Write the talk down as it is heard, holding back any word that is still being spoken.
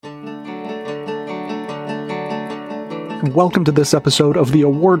Welcome to this episode of the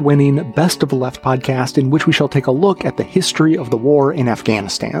award-winning Best of the Left podcast, in which we shall take a look at the history of the war in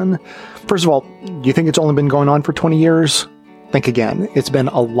Afghanistan. First of all, do you think it's only been going on for 20 years? Think again. It's been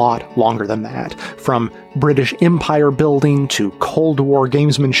a lot longer than that. From British Empire building to Cold War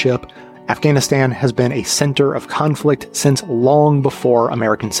gamesmanship, Afghanistan has been a center of conflict since long before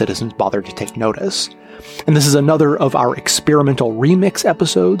American citizens bothered to take notice. And this is another of our experimental remix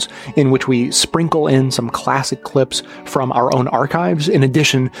episodes in which we sprinkle in some classic clips from our own archives in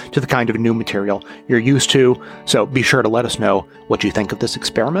addition to the kind of new material you're used to, so be sure to let us know what you think of this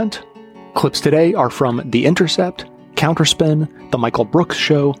experiment. Clips today are from The Intercept, Counterspin, The Michael Brooks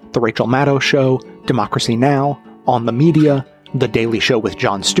Show, The Rachel Maddow Show, Democracy Now!, On the Media, The Daily Show with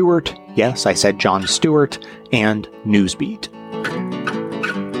Jon Stewart, yes, I said Jon Stewart, and Newsbeat.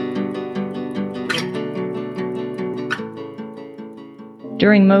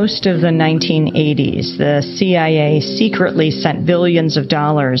 During most of the 1980s, the CIA secretly sent billions of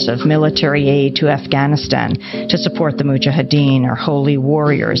dollars of military aid to Afghanistan to support the Mujahideen, or Holy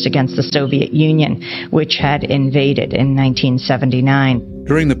Warriors, against the Soviet Union, which had invaded in 1979.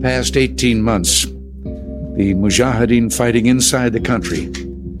 During the past 18 months, the Mujahideen fighting inside the country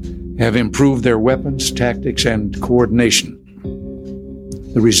have improved their weapons, tactics, and coordination.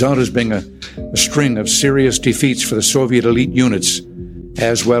 The result has been a string of serious defeats for the Soviet elite units,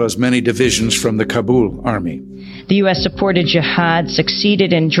 as well as many divisions from the Kabul army. The U.S.-supported jihad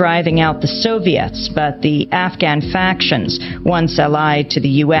succeeded in driving out the Soviets, but the Afghan factions, once allied to the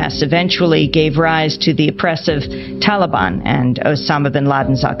U.S., eventually gave rise to the oppressive Taliban and Osama bin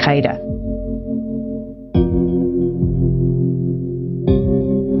Laden's al-Qaeda.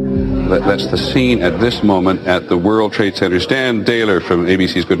 That's the scene at this moment at the World Trade Center. Dan Dahler from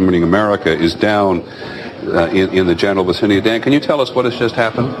ABC's Good Morning America is down in the general vicinity. Dan, can you tell us what has just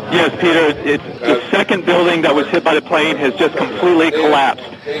happened? Yes, Peter. It's the second building that was hit by the plane has just completely collapsed.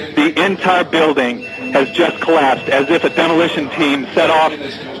 The entire building has just collapsed, as if a demolition team set off.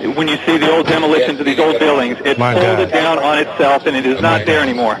 When you see the old demolitions of these old buildings, it folded down on itself, and it is not there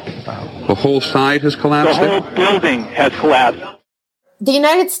anymore. The whole side has collapsed? The whole building has collapsed. The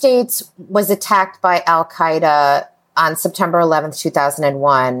United States was attacked by al-Qaeda on September 11th,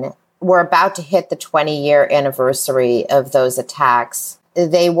 2001. We're about to hit the 20-year anniversary of those attacks.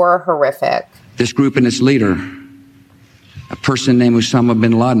 They were horrific. This group and its leader, a person named Osama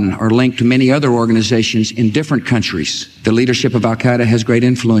bin Laden, are linked to many other organizations in different countries. The leadership of al-Qaeda has great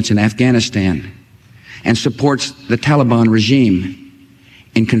influence in Afghanistan and supports the Taliban regime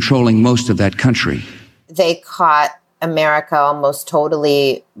in controlling most of that country. They caught America almost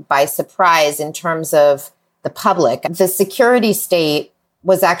totally by surprise in terms of the public. The security state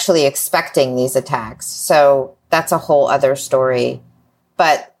was actually expecting these attacks. So that's a whole other story.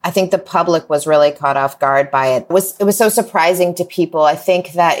 But I think the public was really caught off guard by it. It was so surprising to people. I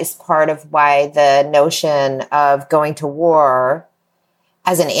think that is part of why the notion of going to war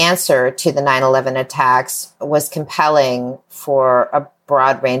as an answer to the 9/11 attacks was compelling for a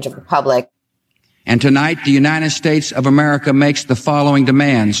broad range of the public. And tonight, the United States of America makes the following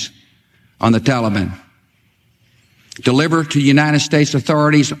demands on the Taliban. Deliver to United States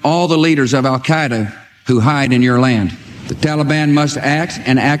authorities all the leaders of al-Qaeda who hide in your land. The Taliban must act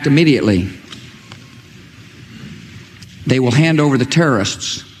and act immediately. They will hand over the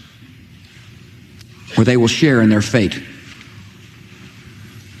terrorists, or they will share in their fate.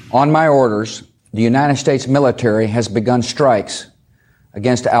 On my orders, the United States military has begun strikes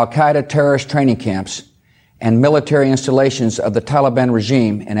against al-Qaeda terrorist training camps and military installations of the Taliban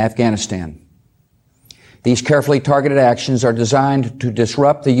regime in Afghanistan. These carefully targeted actions are designed to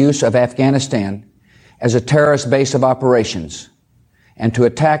disrupt the use of Afghanistan as a terrorist base of operations and to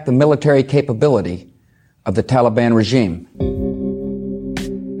attack the military capability of the Taliban regime.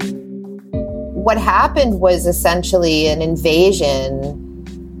 What happened was essentially an invasion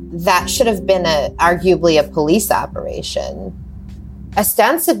that should have been arguably a police operation.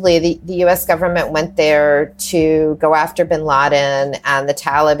 Ostensibly, the U.S. government went there to go after bin Laden and the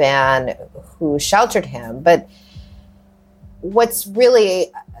Taliban who sheltered him. But what's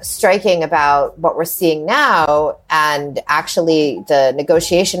really striking about what we're seeing now, and actually the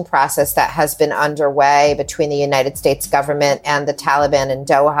negotiation process that has been underway between the United States government and the Taliban in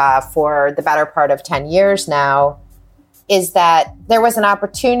Doha for the better part of 10 years now, is that there was an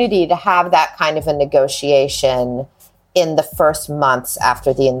opportunity to have that kind of a negotiation in the first months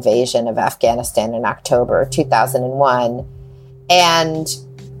after the invasion of Afghanistan in October 2001. And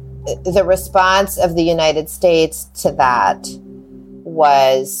the response of the United States to that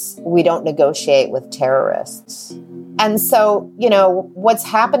was, we don't negotiate with terrorists. And so, what's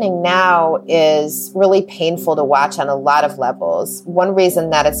happening now is really painful to watch on a lot of levels. One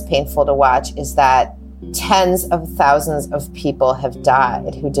reason that it's painful to watch is that tens of thousands of people have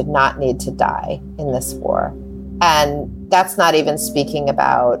died who did not need to die in this war. And that's not even speaking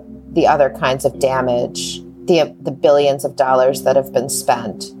about the other kinds of damage, the billions of dollars that have been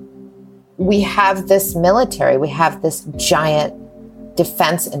spent. We have this military, we have this giant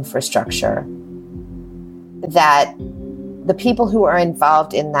defense infrastructure that the people who are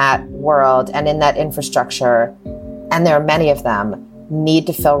involved in that world and in that infrastructure, and there are many of them, need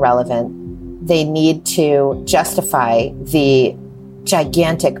to feel relevant. They need to justify the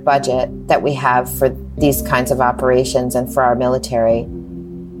gigantic budget that we have for these kinds of operations and for our military.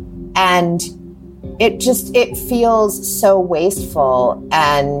 And it feels so wasteful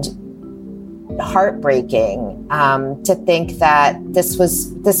and heartbreaking to think that this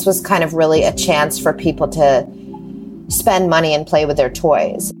was kind of really a chance for people to spend money and play with their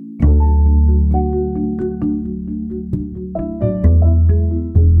toys.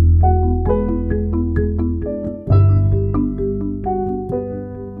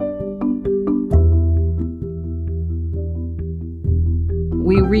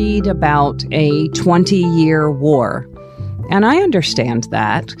 We read about a 20-year war, and I understand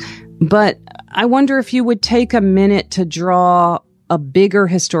that, but I wonder if you would take a minute to draw a bigger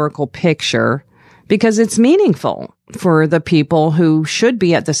historical picture, because it's meaningful for the people who should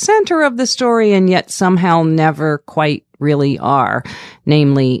be at the center of the story and yet somehow never quite really are,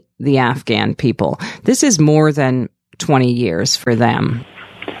 namely the Afghan people. This is more than 20 years for them.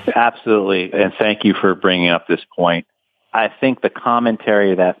 Absolutely, and thank you for bringing up this point. I think the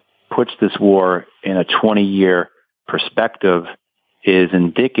commentary that puts this war in a 20-year perspective is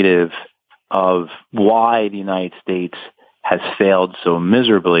indicative of why the United States has failed so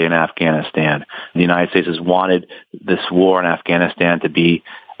miserably in Afghanistan. The United States has wanted this war in Afghanistan to be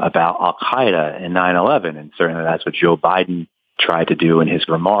about Al-Qaeda and 9/11, and certainly that's what Joe Biden tried to do in his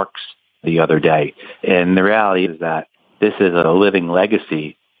remarks the other day. And the reality is that this is a living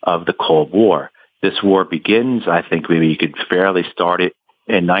legacy of the Cold War. This war begins, I think maybe you could fairly start it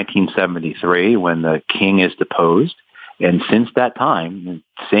in 1973 when the king is deposed. And since that time,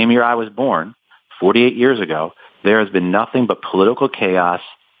 same year I was born, 48 years ago, there has been nothing but political chaos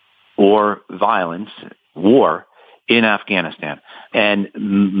or violence, war in Afghanistan. And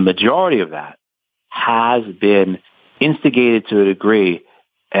majority of that has been instigated to a degree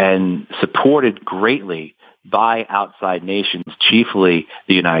and supported greatly by outside nations, chiefly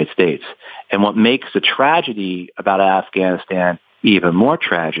the United States. And what makes the tragedy about Afghanistan even more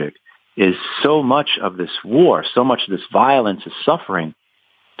tragic is so much of this war, so much of this violence, is suffering.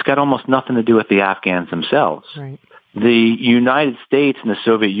 It's got almost nothing to do with the Afghans themselves. Right. The United States and the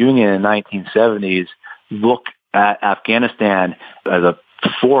Soviet Union in the 1970s look at Afghanistan as a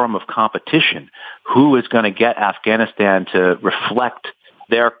forum of competition. Who is going to get Afghanistan to reflect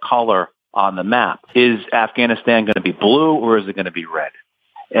their color on the map? Is Afghanistan going to be blue or is it going to be red?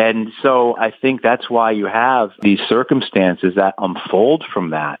 And so I think that's why you have these circumstances that unfold from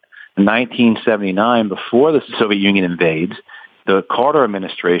that. In 1979, before the Soviet Union invades, the Carter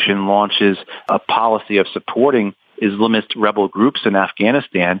administration launches a policy of supporting Islamist rebel groups in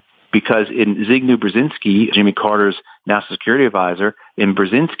Afghanistan because in Zbigniew Brzezinski, Jimmy Carter's national security advisor, in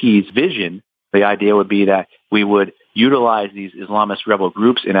Brzezinski's vision, the idea would be that we would utilize these Islamist rebel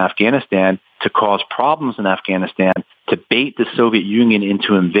groups in Afghanistan to cause problems in Afghanistan, to bait the Soviet Union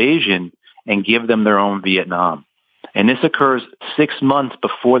into invasion and give them their own Vietnam. And this occurs 6 months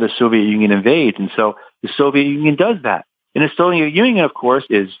before the Soviet Union invades. And so the Soviet Union does that. And the Soviet Union, of course,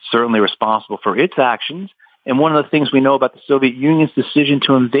 is certainly responsible for its actions. And one of the things we know about the Soviet Union's decision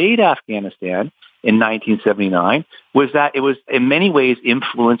to invade Afghanistan in 1979 was that it was in many ways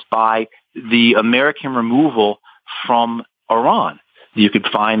influenced by the American removal from Iran. You could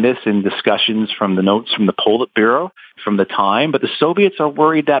find this in discussions from the notes from the Politburo from the time, but the Soviets are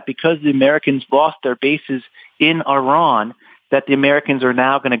worried that because the Americans lost their bases in Iran, that the Americans are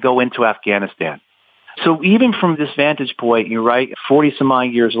now going to go into Afghanistan. So even from this vantage point, you're right, 40 some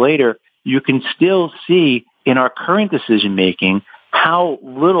odd years later, you can still see in our current decision-making how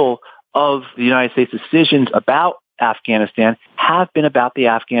little of the United States decisions about Afghanistan have been about the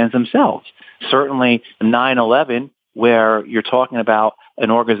Afghans themselves. Certainly 9/11, where you're talking about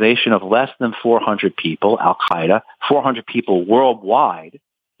an organization of less than 400 people, Al-Qaeda, 400 people worldwide,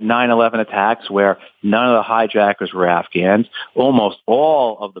 9/11 attacks where none of the hijackers were Afghans. Almost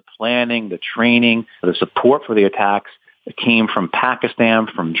all of the planning, the training, the support for the attacks came from Pakistan,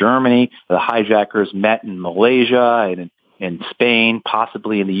 from Germany. The hijackers met in Malaysia and in Spain,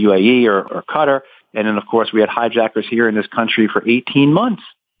 possibly in the UAE or Qatar. And then, of course, we had hijackers here in this country for 18 months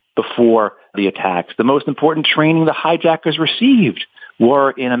before the attacks. The most important training the hijackers received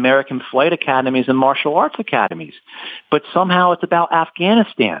were in American flight academies and martial arts academies. But somehow it's about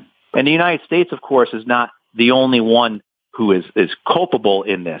Afghanistan. And the United States, of course, is not the only one who is culpable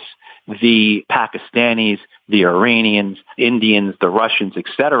in this. The Pakistanis, the Iranians, Indians, the Russians,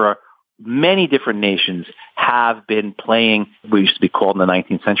 etc., many different nations have been playing what used to be called in the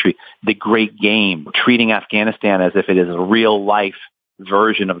 19th century the great game, treating Afghanistan as if it is a real-life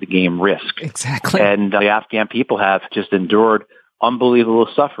version of the game Risk. Exactly. And the Afghan people have just endured unbelievable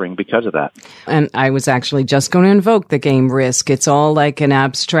suffering because of that. And I was actually just going to invoke the game Risk. It's all like an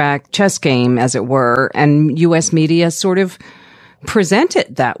abstract chess game, as it were, and U.S. media sort of present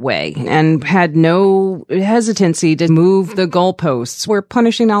it that way and had no hesitancy to move the goalposts. We're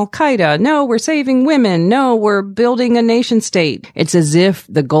punishing Al-Qaeda. No, we're saving women. No, we're building a nation state. It's as if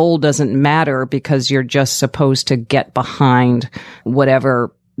the goal doesn't matter because you're just supposed to get behind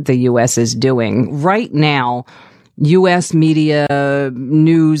whatever the U.S. is doing. Right now, U.S. media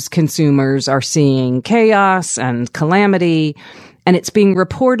news consumers are seeing chaos and calamity, and it's being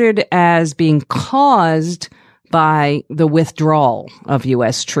reported as being caused by the withdrawal of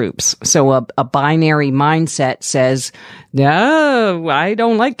U.S. troops. So a binary mindset says, no, I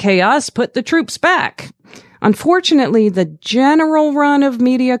don't like chaos, put the troops back. Unfortunately, the general run of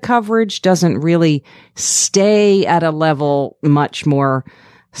media coverage doesn't really stay at a level much more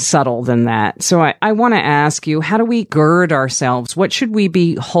subtle than that. So I want to ask you, how do we gird ourselves? What should we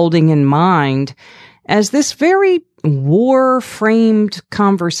be holding in mind as this very war-framed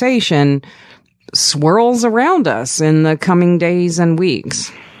conversation swirls around us in the coming days and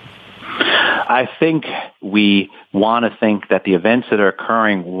weeks? I think we want to think that the events that are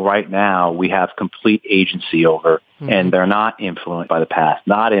occurring right now, we have complete agency over, and they're not influenced by the past,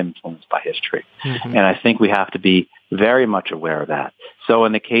 not influenced by history. And I think we have to be very much aware of that. So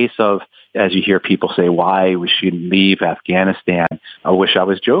in the case of, as you hear people say, why we shouldn't leave Afghanistan, I wish I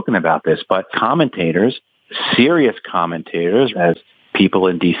was joking about this, but commentators, serious commentators, as people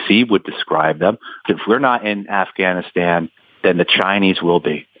in D.C. would describe them, if we're not in Afghanistan, then the Chinese will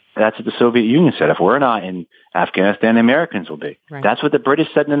be. That's what the Soviet Union said. If we're not in Afghanistan, the Americans will be. Right. That's what the British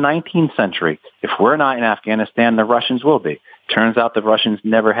said in the 19th century. If we're not in Afghanistan, the Russians will be. Turns out the Russians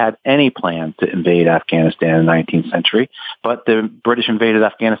never had any plan to invade Afghanistan in the 19th century, but the British invaded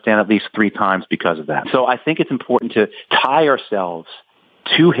Afghanistan at least 3 times because of that. So I think it's important to tie ourselves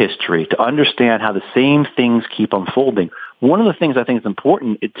to history, to understand how the same things keep unfolding. One of the things I think is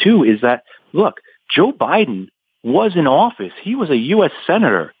important, too, is that, look, Joe Biden was in office. He was a U.S.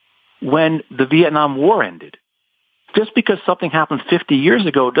 senator when the Vietnam War ended. Just because something happened 50 years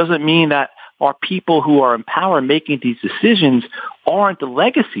ago doesn't mean that our people who are in power making these decisions aren't the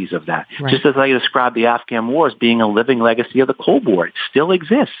legacies of that. Right. Just as I described the Afghan War as being a living legacy of the Cold War. It still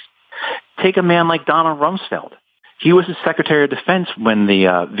exists. Take a man like Donald Rumsfeld. He was the Secretary of Defense when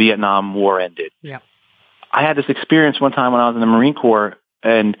the Vietnam War ended. Yeah. I had this experience one time when I was in the Marine Corps,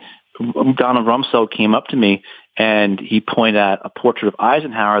 and Donald Rumsfeld came up to me, and he pointed at a portrait of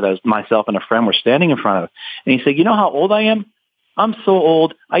Eisenhower that myself and a friend were standing in front of. And he said, you know how old I am? I'm so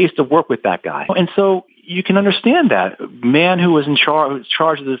old, I used to work with that guy. And so you can understand that. A man who was in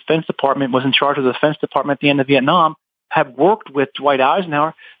charge of the Defense Department, was in charge of the Defense Department at the end of Vietnam, had worked with Dwight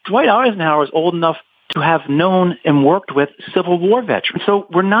Eisenhower. Dwight Eisenhower was old enough to have known and worked with Civil War veterans. So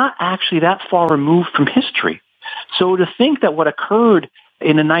we're not actually that far removed from history. So to think that what occurred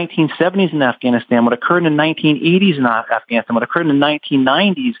in the 1970s in Afghanistan, what occurred in the 1980s in Afghanistan, what occurred in the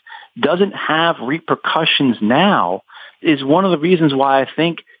 1990s doesn't have repercussions now is one of the reasons why I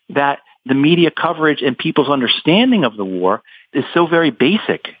think that the media coverage and people's understanding of the war is so very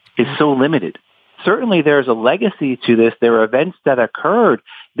basic, is so limited. Certainly there's a legacy to this. There are events that occurred.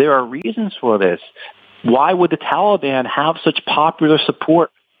 There are reasons for this. Why would the Taliban have such popular support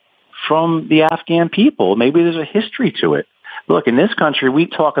from the Afghan people? Maybe there's a history to it. Look, in this country, we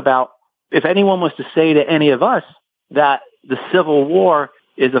talk about, if anyone was to say to any of us that the Civil War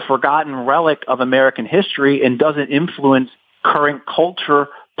is a forgotten relic of American history and doesn't influence current culture,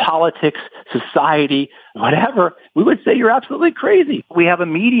 politics, society, whatever, we would say you're absolutely crazy. We have a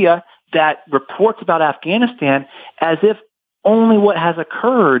media that reports about Afghanistan as if only what has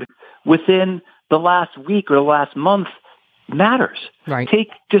occurred within the last week or the last month matters. Right. Take,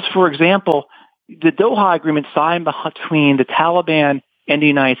 just for example, the Doha Agreement signed between the Taliban and the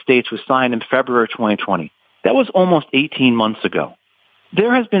United States was signed in February 2020. That was almost 18 months ago.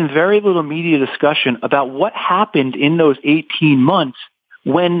 There has been very little media discussion about what happened in those 18 months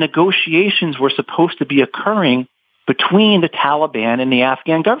when negotiations were supposed to be occurring between the Taliban and the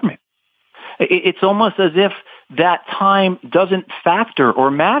Afghan government. It's almost as if that time doesn't factor or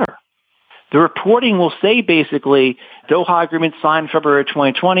matter. The reporting will say basically, Doha Agreement signed February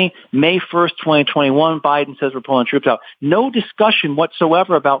 2020, May 1st, 2021, Biden says we're pulling troops out. No discussion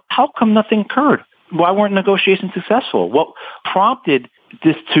whatsoever about how come nothing occurred? Why weren't negotiations successful? What prompted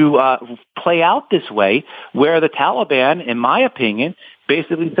this to play out this way, where the Taliban, in my opinion,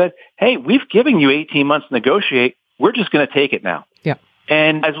 basically said, hey, we've given you 18 months to negotiate. We're just going to take it now. Yeah.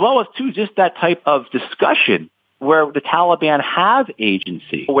 And as well as, too, just that type of discussion where the Taliban have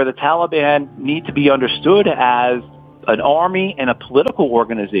agency, where the Taliban need to be understood as an army and a political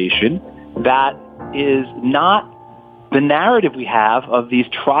organization that is not the narrative we have of these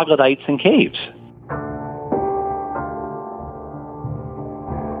troglodytes in caves.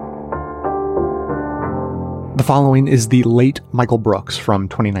 The following is the late Michael Brooks from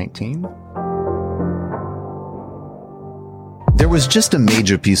 2019. There was just a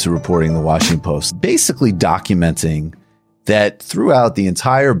major piece of reporting in the Washington Post, basically documenting that throughout the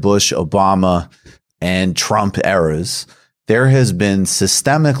entire Bush, Obama, and Trump eras, there has been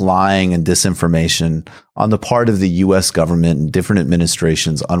systemic lying and disinformation on the part of the U.S. government and different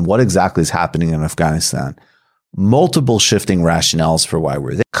administrations on what exactly is happening in Afghanistan. Multiple shifting rationales for why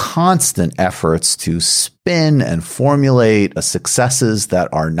we're there. Constant efforts to spin and formulate successes that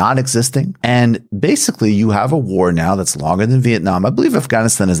are not existing. And basically, you have a war now that's longer than Vietnam. I believe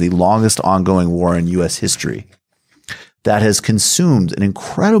Afghanistan is the longest ongoing war in U.S. history that has consumed an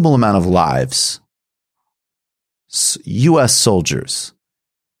incredible amount of lives. U.S. soldiers,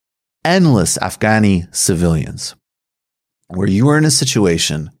 endless Afghani civilians, where you are in a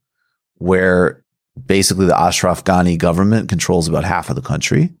situation where basically the Ashraf Ghani government controls about half of the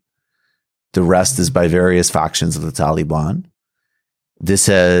country. The rest is by various factions of the Taliban. This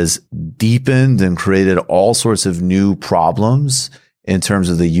has deepened and created all sorts of new problems in terms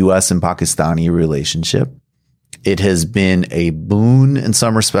of the U.S. and Pakistani relationship. It has been a boon in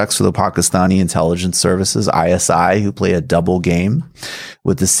some respects for the Pakistani intelligence services, ISI, who play a double game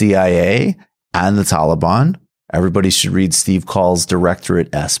with the CIA and the Taliban. Everybody should read Steve Call's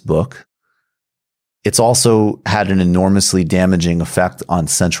Directorate S book. It's also had an enormously damaging effect on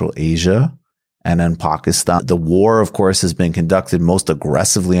Central Asia and in Pakistan. The war, of course, has been conducted most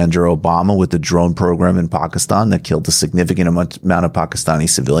aggressively under Obama with the drone program in Pakistan that killed a significant amount of Pakistani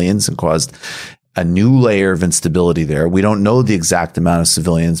civilians and caused a new layer of instability there. We don't know the exact amount of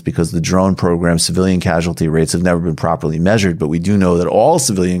civilians because the drone program civilian casualty rates have never been properly measured, but we do know that all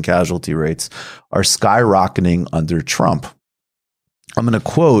civilian casualty rates are skyrocketing under Trump. I'm going to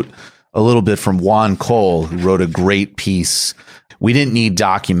quote a little bit from Juan Cole, who wrote a great piece. We didn't need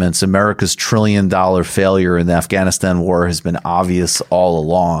documents. America's $1 trillion failure in the Afghanistan war has been obvious all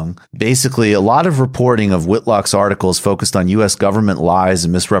along. Basically, a lot of reporting of Whitlock's articles focused on U.S. government lies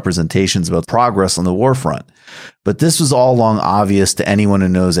and misrepresentations about progress on the war front. But this was all along obvious to anyone who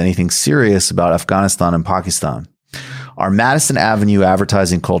knows anything serious about Afghanistan and Pakistan. Our Madison Avenue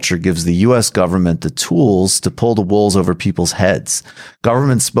advertising culture gives the U.S. government the tools to pull the wool over people's heads.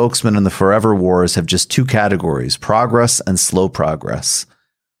 Government spokesmen in the forever wars have just two categories, progress and slow progress.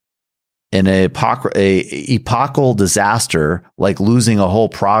 In a epochal disaster, like losing a whole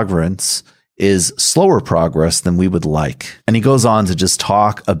province, is slower progress than we would like. And he goes on to just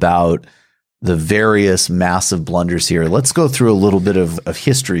talk about the various massive blunders here. Let's go through a little bit of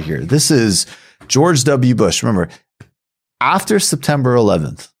history here. This is George W. Bush. Remember, after September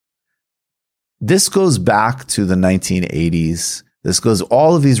 11th, this goes back to the 1980s.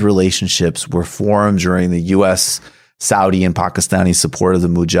 All of these relationships were formed during the U.S., Saudi, and Pakistani support of the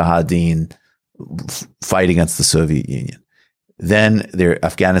Mujahideen fight against the Soviet Union. Then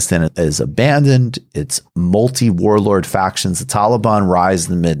Afghanistan is abandoned. It's multi-warlord factions. The Taliban rise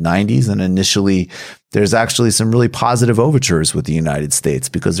in the mid-90s. And initially, there's actually some really positive overtures with the United States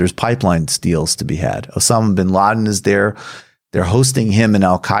because there's pipeline deals to be had. Osama bin Laden is there. They're hosting him in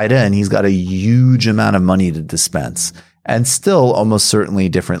Al-Qaeda, and he's got a huge amount of money to dispense. And still almost certainly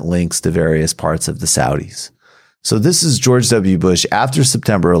different links to various parts of the Saudis. So this is George W. Bush after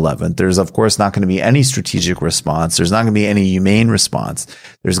September 11th. There's, of course, not going to be any strategic response. There's not going to be any humane response.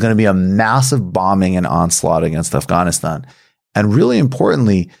 There's going to be a massive bombing and onslaught against Afghanistan. And really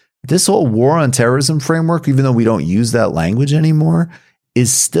importantly, this whole war on terrorism framework, even though we don't use that language anymore,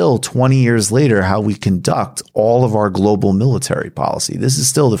 is still 20 years later how we conduct all of our global military policy. This is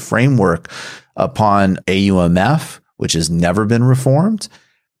still the framework upon AUMF, which has never been reformed.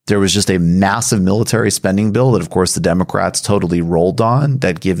 There was just a massive military spending bill that, of course, the Democrats totally rolled on,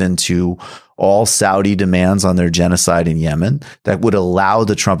 that given to all Saudi demands on their genocide in Yemen, that would allow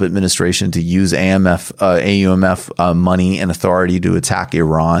the Trump administration to use AUMF money and authority to attack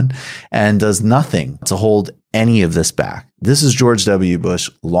Iran, and does nothing to hold any of this back. This is George W. Bush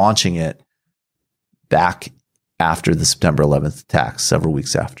launching it back after the September 11th attacks, several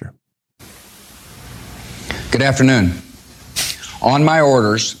weeks after. Good afternoon. On my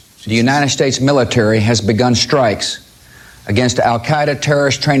orders, the United States military has begun strikes against al-Qaeda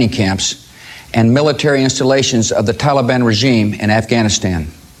terrorist training camps and military installations of the Taliban regime in Afghanistan.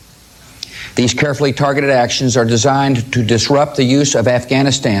 These carefully targeted actions are designed to disrupt the use of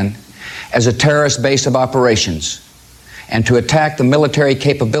Afghanistan as a terrorist base of operations and to attack the military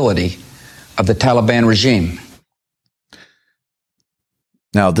capability of the Taliban regime.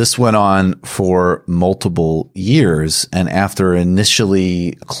 Now, this went on for multiple years, and after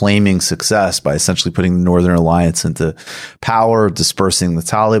initially claiming success by essentially putting the Northern Alliance into power, dispersing the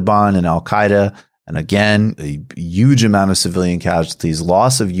Taliban and al-Qaeda, and again, a huge amount of civilian casualties,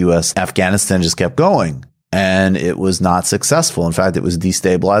 loss of U.S., Afghanistan just kept going. And it was not successful. In fact, it was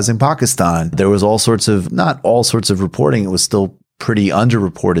destabilizing Pakistan. There was not all sorts of reporting. It was still pretty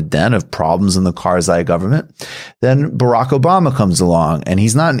underreported then of problems in the Karzai government. Then Barack Obama comes along, and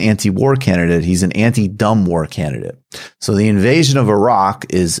he's not an anti-war candidate. He's an anti-dumb war candidate. So the invasion of Iraq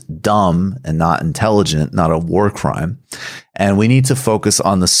is dumb and not intelligent, not a war crime. And we need to focus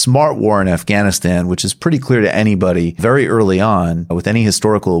on the smart war in Afghanistan, which is pretty clear to anybody very early on with any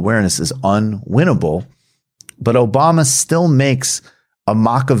historical awareness is unwinnable. But Obama still makes a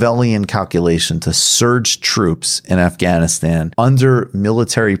Machiavellian calculation to surge troops in Afghanistan under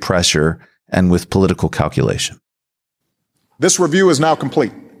military pressure and with political calculation. This review is now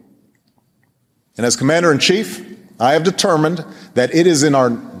complete. And as Commander-in-Chief, I have determined that it is in our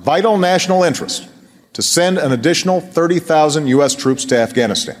vital national interest to send an additional 30,000 U.S. troops to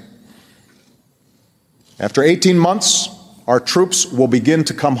Afghanistan. After 18 months, our troops will begin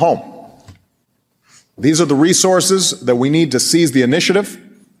to come home. These are the resources that we need to seize the initiative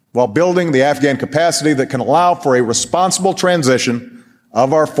while building the Afghan capacity that can allow for a responsible transition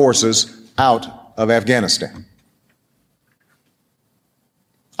of our forces out of Afghanistan.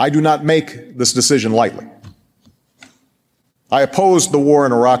 I do not make this decision lightly. I opposed the war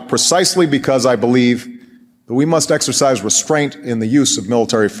in Iraq precisely because I believe that we must exercise restraint in the use of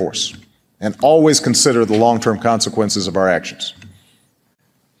military force and always consider the long-term consequences of our actions.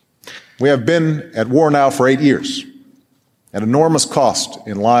 We have been at war now for 8 years, at enormous cost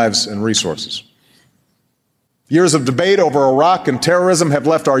in lives and resources. Years of debate over Iraq and terrorism have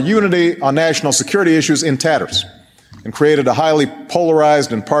left our unity on national security issues in tatters and created a highly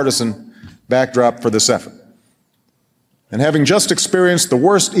polarized and partisan backdrop for this effort. And having just experienced the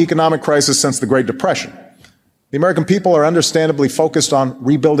worst economic crisis since the Great Depression, the American people are understandably focused on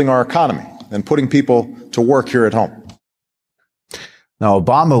rebuilding our economy and putting people to work here at home. Now,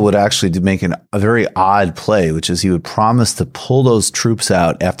 Obama would actually make a very odd play, which is he would promise to pull those troops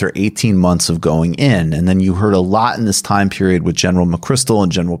out after 18 months of going in. And then you heard a lot in this time period with General McChrystal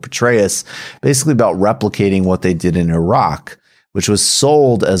and General Petraeus, basically about replicating what they did in Iraq, which was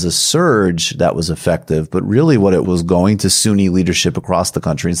sold as a surge that was effective, but really what it was going to Sunni leadership across the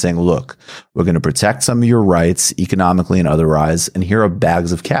country and saying, look, we're going to protect some of your rights economically and otherwise, and here are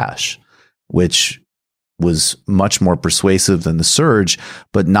bags of cash, which was much more persuasive than the surge,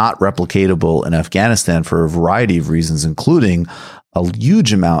 but not replicatable in Afghanistan for a variety of reasons, including a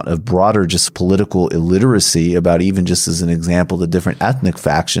huge amount of broader just political illiteracy about, even just as an example, the different ethnic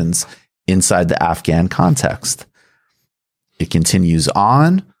factions inside the Afghan context. It continues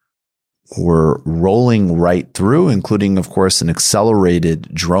on. We're rolling right through, including, of course, an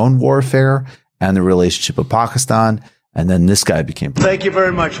accelerated drone warfare and the relationship with Pakistan. And then this guy became president. Thank you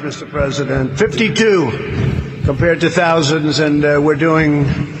very much, Mr. President. 52 compared to thousands, and we're doing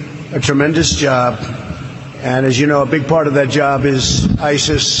a tremendous job. And as you know, a big part of that job is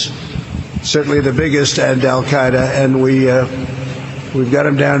ISIS, certainly the biggest, and al-Qaeda. And we've got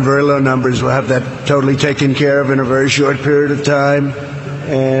them down very low numbers. We'll have that totally taken care of in a very short period of time.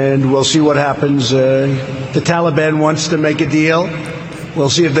 And we'll see what happens. The Taliban wants to make a deal. We'll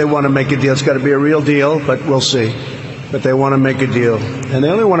see if they want to make a deal. It's got to be a real deal, but we'll see. But they want to make a deal. And they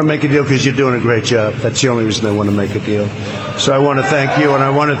only want to make a deal because you're doing a great job. That's the only reason they want to make a deal. So I want to thank you, and I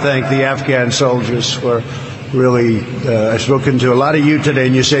want to thank the Afghan soldiers for really, I've spoken to a lot of you today,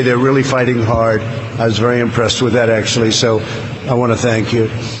 and you say they're really fighting hard. I was very impressed with that, actually. So I want to thank you.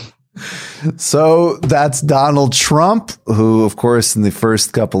 So that's Donald Trump, who, of course, in the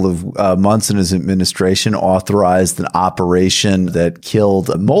first couple of months in his administration, authorized an operation that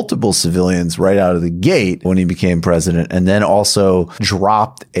killed multiple civilians right out of the gate when he became president, and then also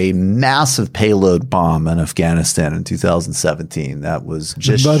dropped a massive payload bomb in Afghanistan in 2017. That was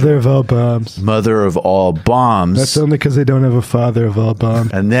just the mother of all bombs. Mother of all bombs. That's only because they don't have a father of all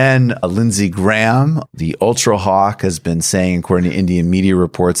bombs. And then Lindsey Graham, the ultra hawk, has been saying, according to Indian media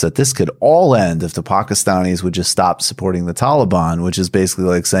reports, that this could all end if the Pakistanis would just stop supporting the Taliban, which is basically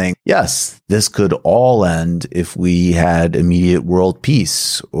like saying, yes, this could all end if we had immediate world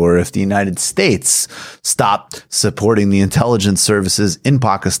peace, or if the United States stopped supporting the intelligence services in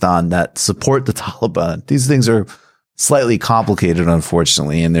Pakistan that support the Taliban. These things are slightly complicated,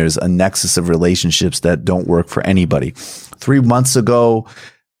 unfortunately, and there's a nexus of relationships that don't work for anybody. 3 months ago,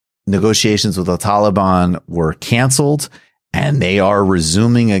 negotiations with the Taliban were canceled, and they are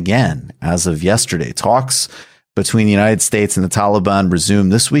resuming again as of yesterday. Talks between the United States and the Taliban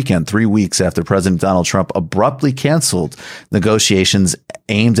resumed this weekend, 3 weeks after President Donald Trump abruptly canceled negotiations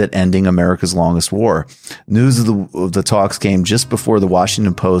aimed at ending America's longest war. News of the talks came just before the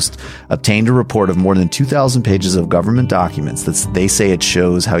Washington Post obtained a report of more than 2,000 pages of government documents that they say it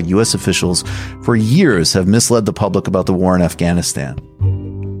shows how U.S. officials for years have misled the public about the war in Afghanistan.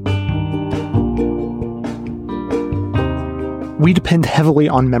 We depend heavily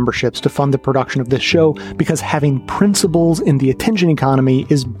on memberships to fund the production of this show because having principles in the attention economy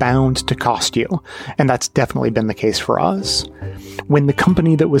is bound to cost you, and that's definitely been the case for us. When the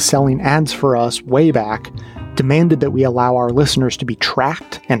company that was selling ads for us way back demanded that we allow our listeners to be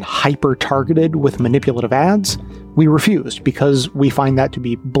tracked and hyper-targeted with manipulative ads, we refused because we find that to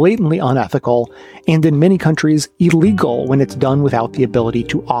be blatantly unethical and in many countries illegal when it's done without the ability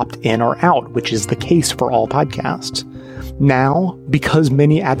to opt in or out, which is the case for all podcasts. Now, because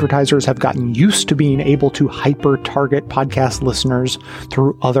many advertisers have gotten used to being able to hyper-target podcast listeners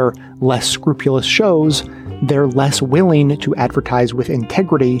through other less scrupulous shows, they're less willing to advertise with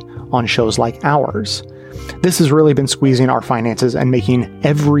integrity on shows like ours. This has really been squeezing our finances and making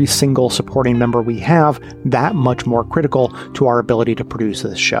every single supporting member we have that much more critical to our ability to produce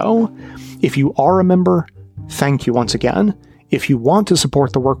this show. If you are a member, thank you once again. If you want to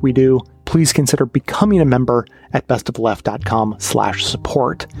support the work we do, please consider becoming a member at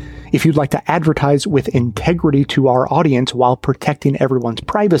bestofleft.com/support. If you'd like to advertise with integrity to our audience while protecting everyone's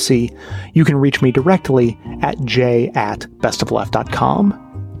privacy, you can reach me directly at j@bestofleft.com.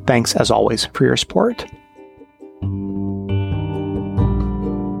 Thanks, as always, for your support.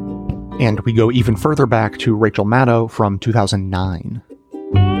 And we go even further back to Rachel Maddow from 2009.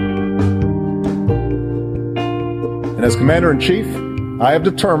 And as Commander-in-Chief, I have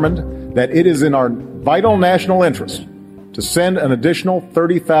determined that it is in our vital national interest to send an additional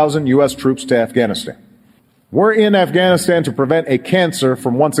 30,000 U.S. troops to Afghanistan. We're in Afghanistan to prevent a cancer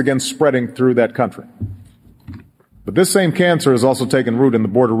from once again spreading through that country. But this same cancer has also taken root in the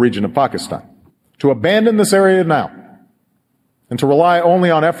border region of Pakistan. To abandon this area now and to rely only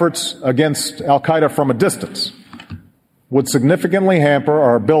on efforts against al-Qaeda from a distance would significantly hamper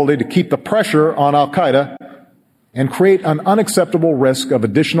our ability to keep the pressure on al-Qaeda and create an unacceptable risk of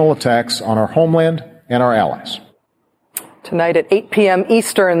additional attacks on our homeland and our allies. Tonight at 8 p.m.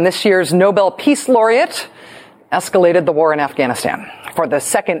 Eastern, this year's Nobel Peace Laureate escalated the war in Afghanistan for the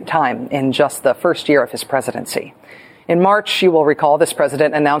second time in just the first year of his presidency. In March, you will recall, this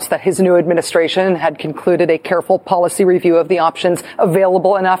president announced that his new administration had concluded a careful policy review of the options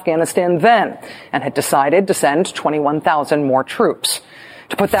available in Afghanistan then and had decided to send 21,000 more troops.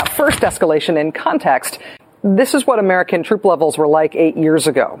 To put that first escalation in context, this is what American troop levels were like 8 years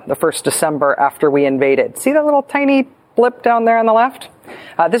ago, the first December after we invaded. See that little tiny blip down there on the left?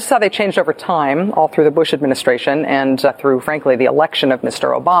 This is how they changed over time, all through the Bush administration and through, frankly, the election of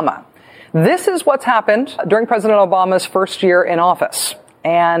Mr. Obama. This is what's happened during President Obama's first year in office.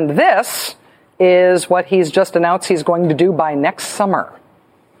 And this is what he's just announced he's going to do by next summer.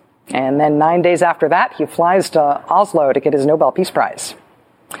 And then 9 days after that, he flies to Oslo to get his Nobel Peace Prize.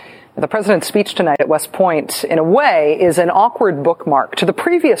 The president's speech tonight at West Point, in a way, is an awkward bookmark to the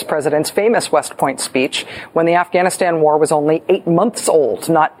previous president's famous West Point speech when the Afghanistan war was only 8 months old,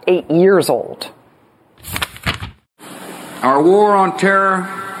 not 8 years old. Our war on terror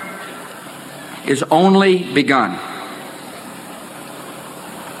is only begun.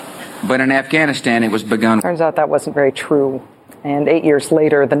 But in Afghanistan, it was begun. Turns out that wasn't very true. And 8 years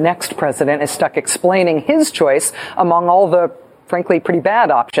later, the next president is stuck explaining his choice among all the frankly pretty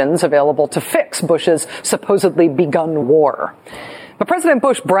bad options available to fix Bush's supposedly begun war. But President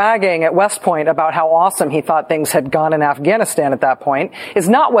Bush bragging at West Point about how awesome he thought things had gone in Afghanistan at that point is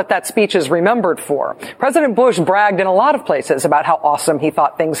not what that speech is remembered for. President Bush bragged in a lot of places about how awesome he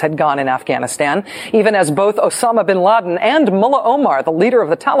thought things had gone in Afghanistan, even as both Osama bin Laden and Mullah Omar, the leader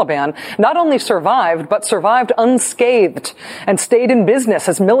of the Taliban, not only survived, but survived unscathed and stayed in business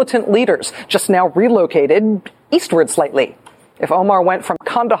as militant leaders, just now relocated eastward slightly. If Omar went from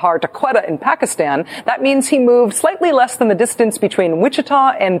Kandahar to Quetta in Pakistan, that means he moved slightly less than the distance between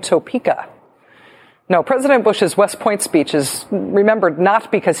Wichita and Topeka. No, President Bush's West Point speech is remembered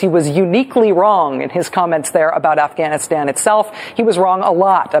not because he was uniquely wrong in his comments there about Afghanistan itself. He was wrong a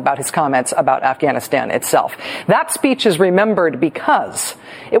lot about his comments about Afghanistan itself. That speech is remembered because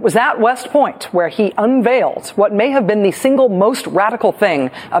it was at West Point where he unveiled what may have been the single most radical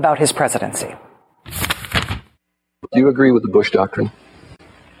thing about his presidency. Do you agree with the Bush doctrine?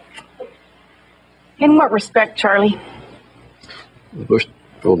 In what respect, Charlie? The Bush,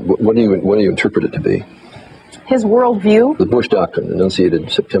 well, what do you interpret it to be? His worldview? The Bush doctrine, enunciated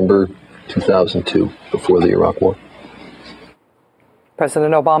September 2002, before the Iraq War.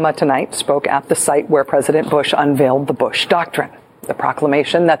 President Obama tonight spoke at the site where President Bush unveiled the Bush doctrine. The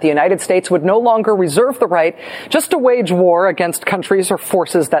proclamation that the United States would no longer reserve the right just to wage war against countries or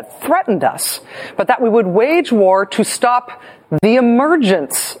forces that threatened us, but that we would wage war to stop the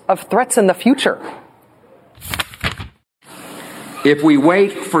emergence of threats in the future. If we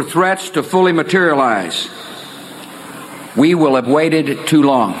wait for threats to fully materialize, we will have waited too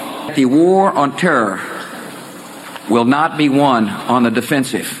long. The war on terror will not be won on the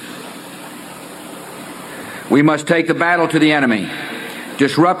defensive. We must take the battle to the enemy,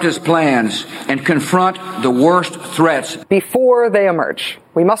 disrupt his plans, and confront the worst threats before they emerge.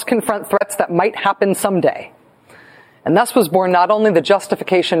 We must confront threats that might happen someday. And thus was born not only the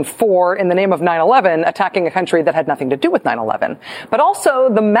justification for, in the name of 9/11, attacking a country that had nothing to do with 9/11, but also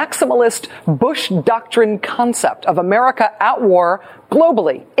the maximalist Bush doctrine concept of America at war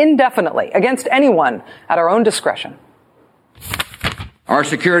globally, indefinitely, against anyone at our own discretion. Our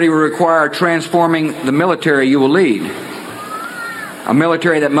security will require transforming the military you will lead. A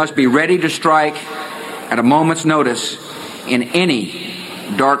military that must be ready to strike at a moment's notice in any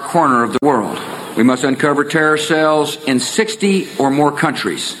dark corner of the world. We must uncover terror cells in 60 or more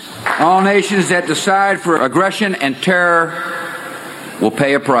countries. All nations that decide for aggression and terror will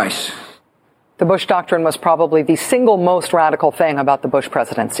pay a price. The Bush doctrine was probably the single most radical thing about the Bush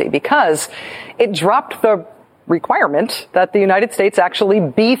presidency because it dropped the requirement that the United States actually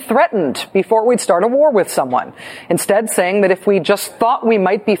be threatened before we'd start a war with someone. Instead, saying that if we just thought we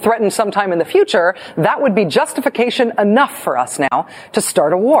might be threatened sometime in the future, that would be justification enough for us now to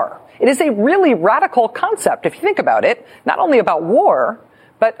start a war. It is a really radical concept, if you think about it, not only about war,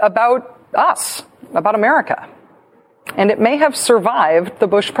 but about us, about America. And it may have survived the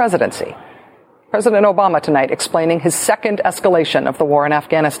Bush presidency. President Obama tonight explaining his second escalation of the war in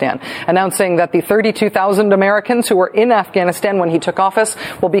Afghanistan, announcing that the 32,000 Americans who were in Afghanistan when he took office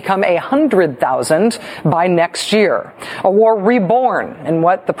will become 100,000 by next year. A war reborn in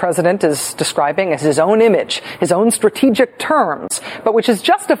what the president is describing as his own image, his own strategic terms, but which is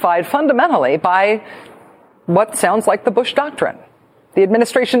justified fundamentally by what sounds like the Bush doctrine. The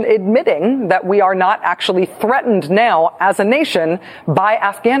administration admitting that we are not actually threatened now as a nation by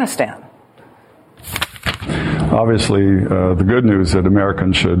Afghanistan. Obviously, the good news that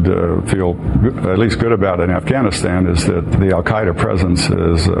Americans should feel at least good about in Afghanistan is that the al-Qaeda presence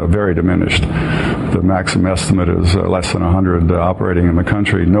is very diminished. The maximum estimate is less than 100 operating in the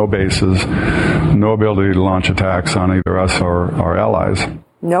country. No bases, no ability to launch attacks on either us or our allies.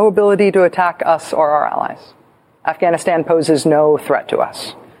 No ability to attack us or our allies. Afghanistan poses no threat to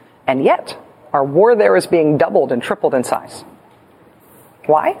us. And yet, our war there is being doubled and tripled in size.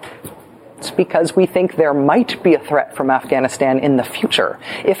 Why? It's because we think there might be a threat from Afghanistan in the future,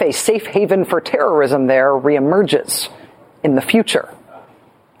 if a safe haven for terrorism there reemerges in the future.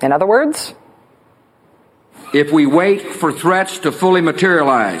 In other words, if we wait for threats to fully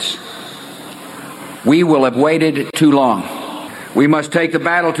materialize, we will have waited too long. We must take the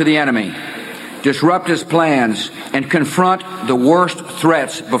battle to the enemy, disrupt his plans, and confront the worst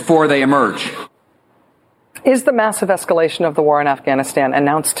threats before they emerge. Is the massive escalation of the war in Afghanistan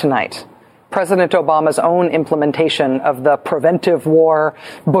announced tonight President Obama's own implementation of the preventive war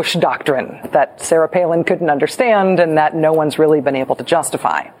Bush doctrine that Sarah Palin couldn't understand and that no one's really been able to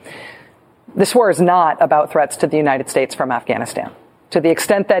justify? This war is not about threats to the United States from Afghanistan. To the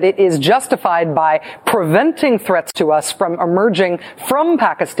extent that it is justified by preventing threats to us from emerging from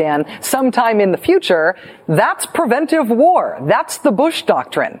Pakistan sometime in the future, that's preventive war. That's the Bush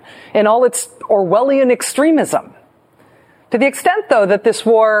doctrine in all its Orwellian extremism. To the extent, though, that this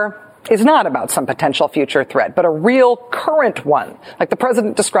war is not about some potential future threat, but a real current one, like the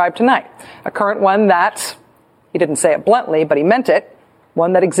president described tonight. A current one that, he didn't say it bluntly, but he meant it,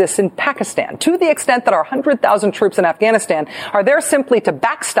 one that exists in Pakistan. To the extent that our 100,000 troops in Afghanistan are there simply to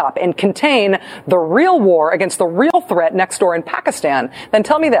backstop and contain the real war against the real threat next door in Pakistan, then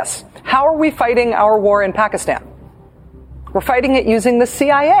tell me this. How are we fighting our war in Pakistan? We're fighting it using the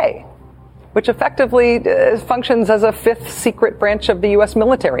CIA, which effectively functions as a fifth secret branch of the U.S.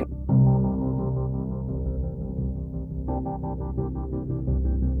 military.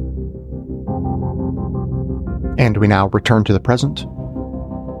 And we now return to the present.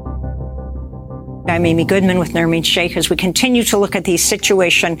 I'm Amy Goodman with Nermeen Sheikh as we continue to look at the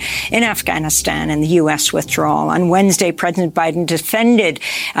situation in Afghanistan and the U.S. withdrawal. On Wednesday, President Biden defended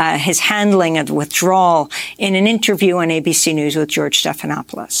his handling of the withdrawal in an interview on ABC News with George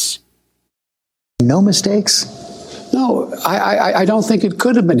Stephanopoulos. No mistakes? No, I don't think it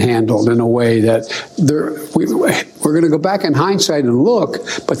could have been handled in a way that we're going to go back in hindsight and look,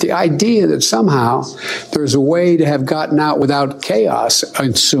 but the idea that somehow there's a way to have gotten out without chaos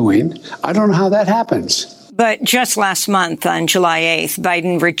ensuing, I don't know how that happens. But just last month, on July 8th,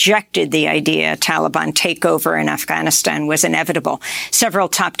 Biden rejected the idea a Taliban takeover in Afghanistan was inevitable. Several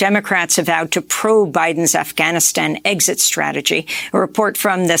top Democrats have vowed to probe Biden's Afghanistan exit strategy. A report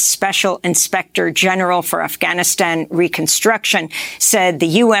from the Special Inspector General for Afghanistan Reconstruction said the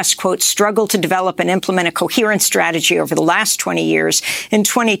U.S., quote, struggled to develop and implement a coherent strategy over the last 20 years. In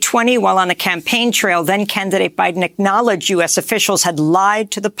 2020, while on the campaign trail, then-candidate Biden acknowledged U.S. officials had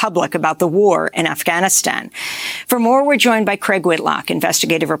lied to the public about the war in Afghanistan. For more, we're joined by Craig Whitlock,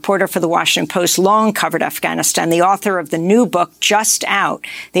 investigative reporter for The Washington Post, long covered Afghanistan, the author of the new book just out,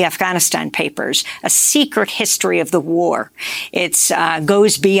 The Afghanistan Papers, A Secret History of the War. It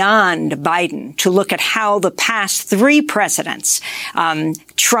goes beyond Biden to look at how the past three presidents,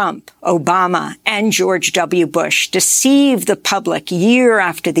 Trump, Obama, and George W. Bush, deceived the public year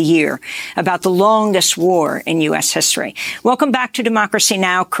after the year about the longest war in U.S. history. Welcome back to Democracy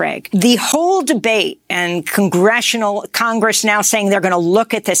Now!, Craig. The whole debate and Congress now saying they're going to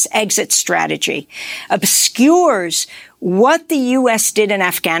look at this exit strategy obscures what the U.S. did in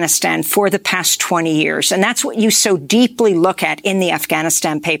Afghanistan for the past 20 years. And that's what you so deeply look at in the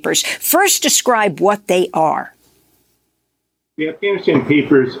Afghanistan Papers. First, describe what they are. The Afghanistan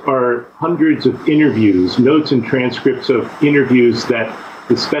Papers are hundreds of interviews, notes and transcripts of interviews that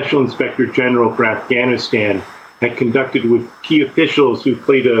the Special Inspector General for Afghanistan had conducted with key officials who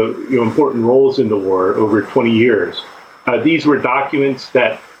played important roles in the war over 20 years. These were documents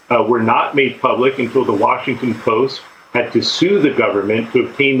that were not made public until the Washington Post had to sue the government to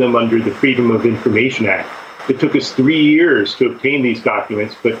obtain them under the Freedom of Information Act. It took us 3 years to obtain these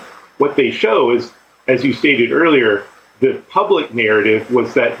documents, but what they show is, as you stated earlier, the public narrative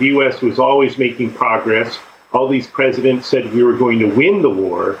was that the U.S. was always making progress. All these presidents said we were going to win the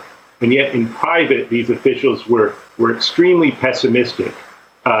war. And yet in private, these officials were extremely pessimistic.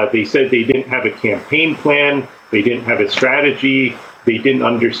 They said they didn't have a campaign plan. They didn't have a strategy. They didn't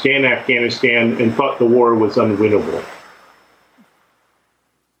understand Afghanistan and thought the war was unwinnable.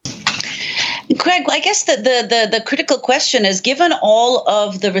 Craig, I guess the critical question is, given all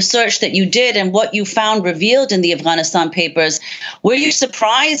of the research that you did and what you found revealed in the Afghanistan Papers, were you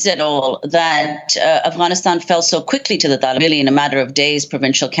surprised at all that Afghanistan fell so quickly to the Taliban, really in a matter of days,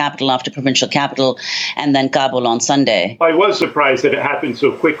 provincial capital after provincial capital, and then Kabul on Sunday? I was surprised that it happened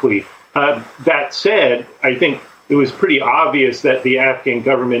so quickly. That said, I think it was pretty obvious that the Afghan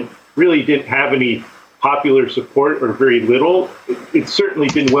government really didn't have any popular support, or very little. It's certainly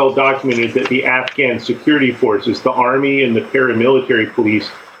been well documented that the Afghan security forces, the army and the paramilitary police,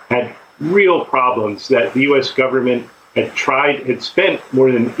 had real problems, that the U.S. government had spent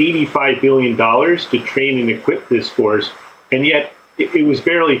more than $85 billion to train and equip this force, and yet it was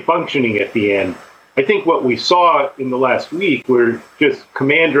barely functioning at the end. I think what we saw in the last week were just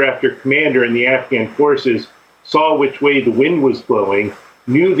commander after commander in the Afghan forces saw which way the wind was blowing,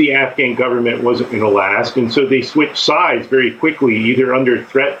 knew the Afghan government wasn't going to last, and so they switched sides very quickly, either under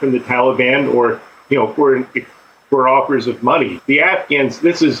threat from the Taliban or, for offers of money. The Afghans,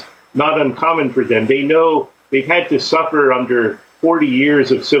 this is not uncommon for them. They know they've had to suffer under 40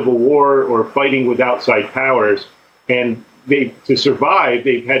 years of civil war or fighting with outside powers, and to survive,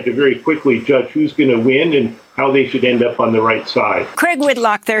 they've had to very quickly judge who's going to win and how they should end up on the right side. Craig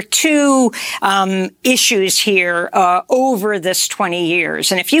Whitlock, there are two issues here over this 20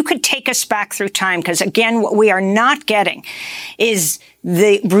 years. And if you could take us back through time, because, again, what we are not getting is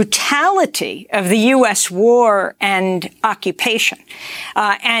the brutality of the U.S. war and occupation.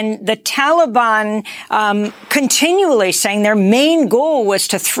 And the Taliban continually saying their main goal was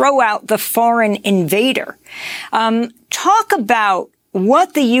to throw out the foreign invader. Talk about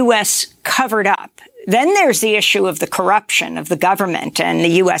what the U.S. covered up. Then there's the issue of the corruption of the government and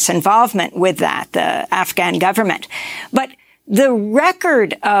the U.S. involvement with that, the Afghan government. But the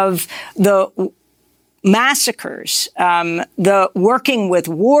record of the massacres, the working with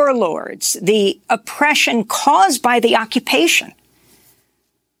warlords, the oppression caused by the occupation.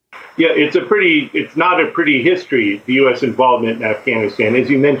 Yeah, it's not a pretty history, the U.S. involvement in Afghanistan. As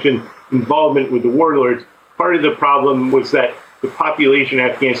you mentioned, involvement with the warlords. Part of the problem was that the population of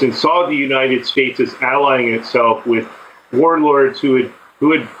Afghanistan saw the United States as allying itself with warlords who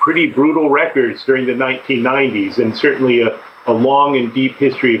had pretty brutal records during the 1990s, and certainly a long and deep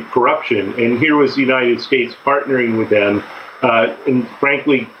history of corruption. And here was the United States partnering with them and,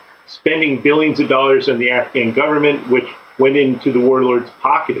 frankly, spending billions of dollars on the Afghan government, which went into the warlords'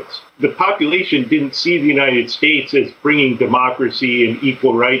 pockets. The population didn't see the United States as bringing democracy and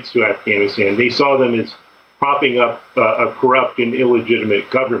equal rights to Afghanistan. They saw them as propping up a corrupt and illegitimate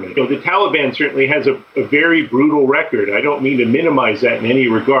government. The Taliban certainly has a very brutal record. I don't mean to minimize that in any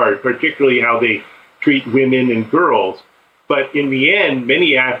regard, particularly how they treat women and girls. But in the end,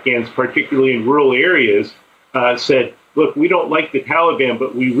 many Afghans, particularly in rural areas, said, look, we don't like the Taliban,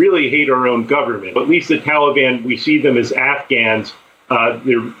 but we really hate our own government. At least the Taliban, we see them as Afghans.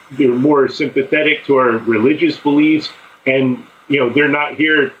 They're more sympathetic to our religious beliefs, and they're not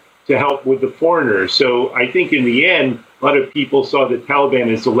here to help with the foreigners. So I think in the end, a lot of people saw the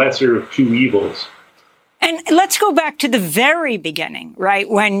Taliban as the lesser of two evils. And let's go back to the very beginning, right?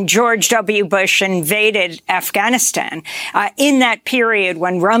 When George W. Bush invaded Afghanistan, in that period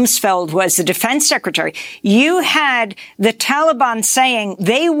when Rumsfeld was the defense secretary, you had the Taliban saying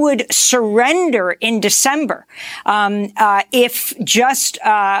they would surrender in December if just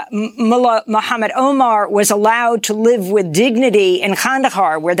Mullah Muhammad Omar was allowed to live with dignity in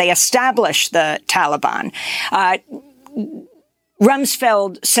Kandahar, where they established the Taliban.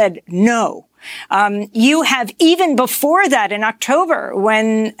 Rumsfeld said no. You have even before that in October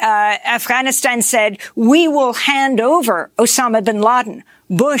when Afghanistan said, we will hand over Osama bin Laden.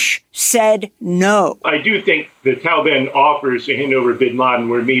 Bush said no. I do think the Taliban offers to hand over bin Laden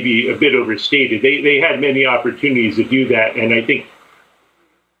were maybe a bit overstated. They had many opportunities to do that, and I think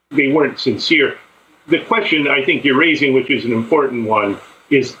they weren't sincere. The question I think you're raising, which is an important one,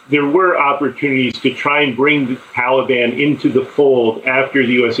 is there were opportunities to try and bring the Taliban into the fold after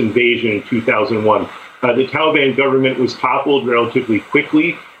the U.S. invasion in 2001. The Taliban government was toppled relatively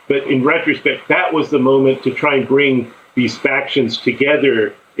quickly, but in retrospect, that was the moment to try and bring these factions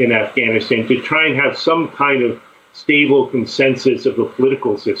together in Afghanistan, to try and have some kind of stable consensus of the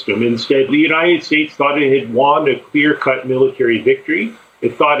political system. Instead, the United States thought it had won a clear-cut military victory.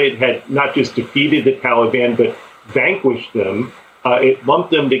 It thought it had not just defeated the Taliban, but vanquished them. It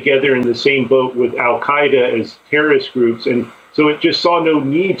lumped them together in the same boat with al-Qaeda as terrorist groups, and so it just saw no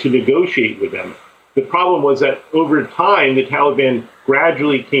need to negotiate with them. The problem was that over time, the Taliban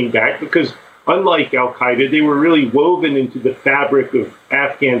gradually came back because, unlike al-Qaeda, they were really woven into the fabric of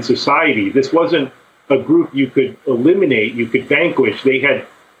Afghan society. This wasn't a group you could eliminate, you could vanquish. They had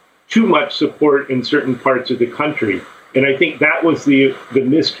too much support in certain parts of the country. And I think that was the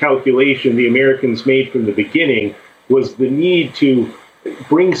miscalculation the Americans made from the beginning, was the need to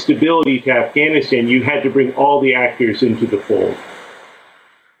bring stability to Afghanistan. You had to bring all the actors into the fold.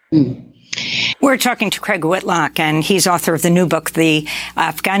 We're talking to Craig Whitlock, and he's author of the new book, The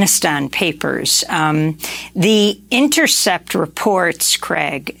Afghanistan Papers. The Intercept reports,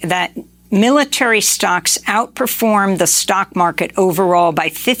 Craig, that military stocks outperformed the stock market overall by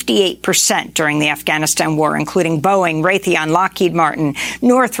 58% during the Afghanistan war, including Boeing, Raytheon, Lockheed Martin,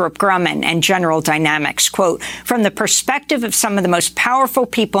 Northrop Grumman, and General Dynamics. Quote, from the perspective of some of the most powerful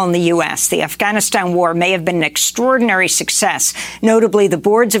people in the U.S., the Afghanistan war may have been an extraordinary success, notably the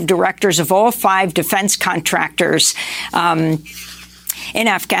boards of directors of all 5 defense contractors in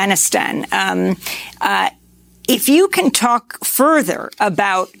Afghanistan. If you can talk further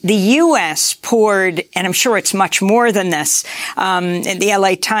about the U.S. poured, and I'm sure it's much more than this, in the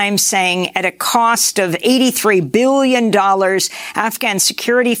L.A. Times saying at a cost of $83 billion, Afghan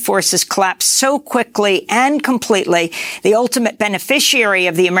security forces collapsed so quickly and completely. The ultimate beneficiary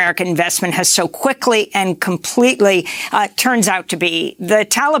of the American investment has so quickly and completely turns out to be the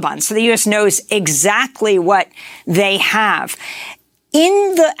Taliban. So the U.S. knows exactly what they have.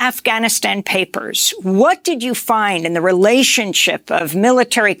 In the Afghanistan papers, what did you find in the relationship of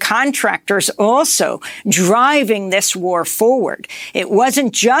military contractors also driving this war forward? It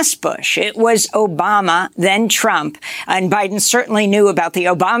wasn't just Bush. It was Obama, then Trump. And Biden certainly knew about the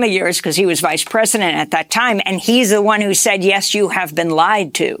Obama years because he was vice president at that time. And he's the one who said, yes, you have been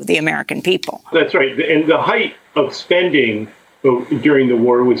lied to, the American people. That's right. And the height of spending during the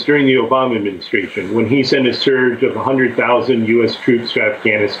war was during the Obama administration, when he sent a surge of 100,000 U.S. troops to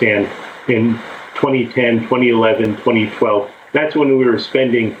Afghanistan in 2010, 2011, 2012. That's when we were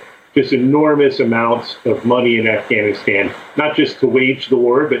spending just enormous amounts of money in Afghanistan, not just to wage the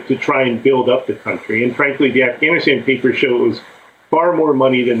war, but to try and build up the country. And frankly, the Afghanistan papers show it was far more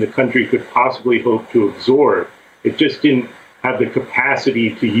money than the country could possibly hope to absorb. It just didn't have the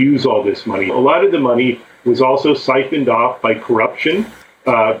capacity to use all this money. A lot of the money was also siphoned off by corruption,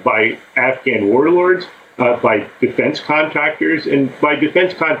 by Afghan warlords, by defense contractors. And by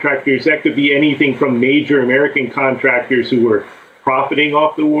defense contractors, that could be anything from major American contractors who were profiting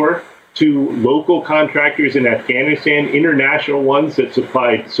off the war to local contractors in Afghanistan, international ones that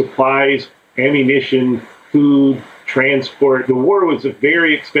supplied supplies, ammunition, food, transport. The war was a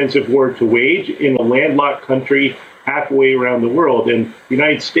very expensive war to wage in a landlocked country halfway around the world. And the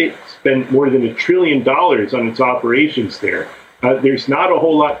United States spent more than $1 trillion on its operations there. There's not a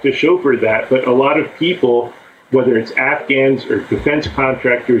whole lot to show for that, but a lot of people, whether it's Afghans or defense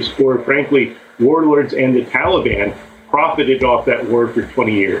contractors or, frankly, warlords and the Taliban, profited off that war for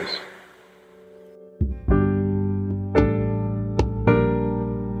 20 years.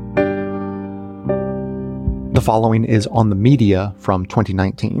 The following is on the media from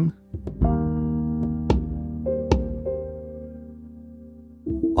 2019.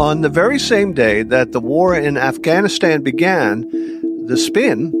 On the very same day that the war in Afghanistan began, the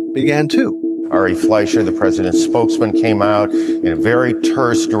spin began too. Ari Fleischer, the president's spokesman, came out in a very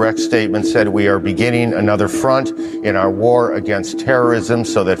terse, direct statement, said we are beginning another front in our war against terrorism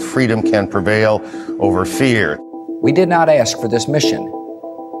so that freedom can prevail over fear. We did not ask for this mission,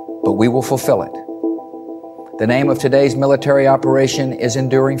 but we will fulfill it. The name of today's military operation is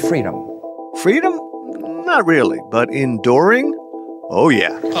Enduring Freedom. Freedom? Not really, but enduring? Oh,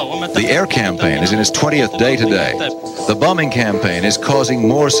 yeah. The air campaign is in its 20th day today. The bombing campaign is causing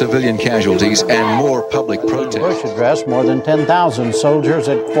more civilian casualties and more public protest. Bush addressed more than 10,000 soldiers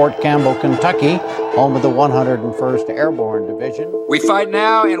at Fort Campbell, Kentucky, home of the 101st Airborne Division. We fight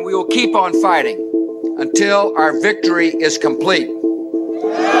now and we will keep on fighting until our victory is complete.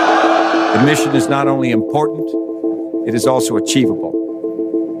 The mission is not only important, it is also achievable.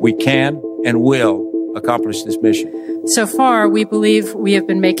 We can and will accomplish this mission. So far, we believe we have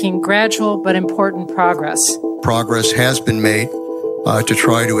been making gradual but important progress. Progress has been made to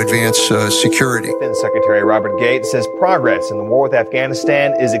try to advance security. Defense Secretary Robert Gates says progress in the war with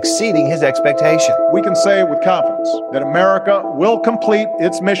Afghanistan is exceeding his expectation. We can say with confidence that America will complete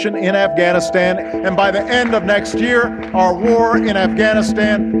its mission in Afghanistan, and by the end of next year, our war in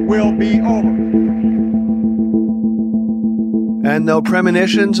Afghanistan will be over. And though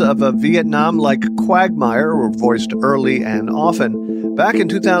premonitions of a Vietnam-like quagmire were voiced early and often, back in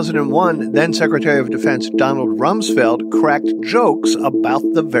 2001, then Secretary of Defense Donald Rumsfeld cracked jokes about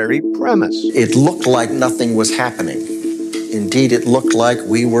the very premise. It looked like nothing was happening. Indeed, it looked like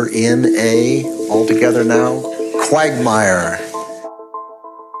we were in a, altogether now, quagmire.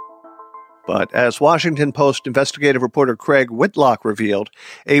 But as Washington Post investigative reporter Craig Whitlock revealed,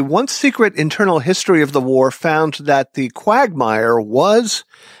 a once-secret internal history of the war found that the quagmire was,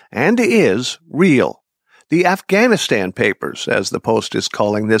 and is, real. The Afghanistan Papers, as the Post is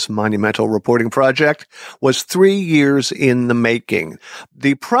calling this monumental reporting project, was 3 years in the making.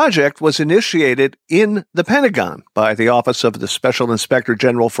 The project was initiated in the Pentagon by the Office of the Special Inspector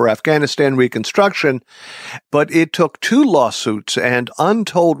General for Afghanistan Reconstruction, but it took 2 lawsuits and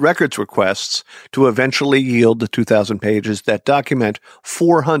untold records requests to eventually yield the 2,000 pages that document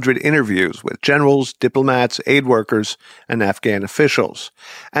 400 interviews with generals, diplomats, aid workers, and Afghan officials.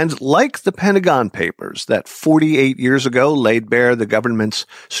 And like the Pentagon Papers that 48 years ago laid bare the government's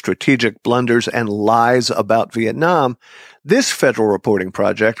strategic blunders and lies about Vietnam, this federal reporting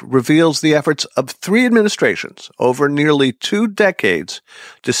project reveals the efforts of 3 administrations over nearly 2 decades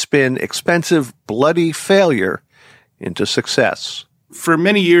to spin expensive, bloody failure into success. For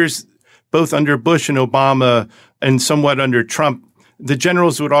many years, both under Bush and Obama and somewhat under Trump, the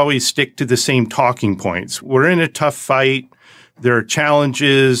generals would always stick to the same talking points. We're in a tough fight. There are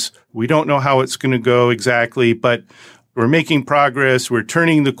challenges. We don't know how it's going to go exactly, but we're making progress. We're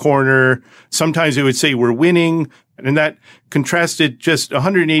turning the corner. Sometimes they would say we're winning. And that contrasted just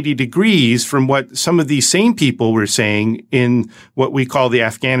 180 degrees from what some of these same people were saying in what we call the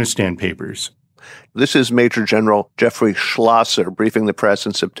Afghanistan papers. This is Major General Jeffrey Schlosser briefing the press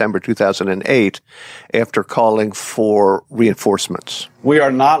in September 2008 after calling for reinforcements. We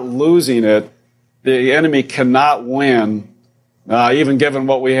are not losing it. The enemy cannot win, even given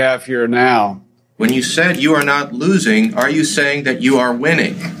what we have here now. When you said you are not losing, are you saying that you are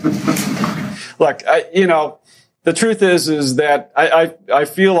winning? Look, the truth is that I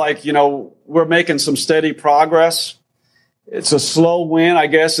feel like, we're making some steady progress. It's a slow win, I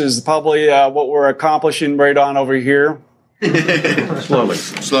guess, is probably what we're accomplishing right on over here. Slowly.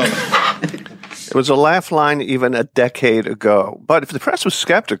 It was a laugh line even a decade ago. But if the press was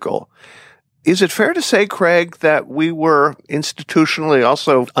skeptical, is it fair to say, Craig, that we were institutionally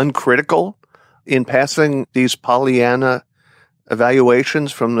also uncritical in passing these Pollyanna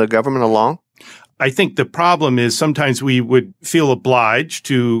evaluations from the government along? I think the problem is sometimes we would feel obliged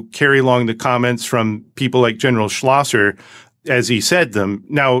to carry along the comments from people like General Schlosser as he said them.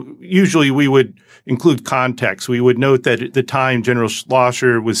 Now, usually we would include context. We would note that at the time General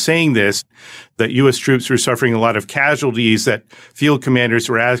Schlosser was saying this, that U.S. troops were suffering a lot of casualties, that field commanders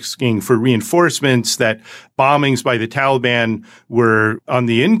were asking for reinforcements, that bombings by the Taliban were on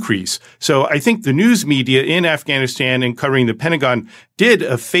the increase. So I think the news media in Afghanistan and covering the Pentagon did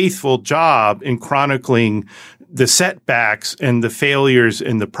a faithful job in chronicling the setbacks and the failures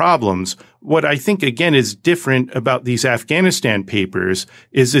and the problems. What I think, again, is different about these Afghanistan papers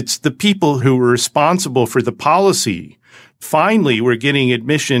is it's the people who were responsible for the policy. Finally, we're getting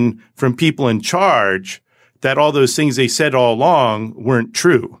admission from people in charge that all those things they said all along weren't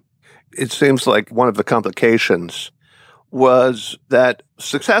true. It seems like one of the complications was that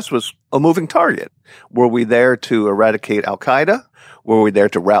success was a moving target. Were we there to eradicate al-Qaeda? Were we there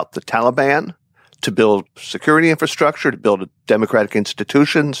to rout the Taliban? To build security infrastructure, to build democratic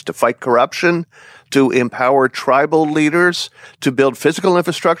institutions, to fight corruption, to empower tribal leaders, to build physical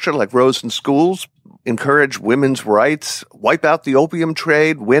infrastructure like roads and schools, encourage women's rights, wipe out the opium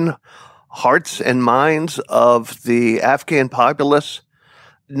trade, win hearts and minds of the Afghan populace.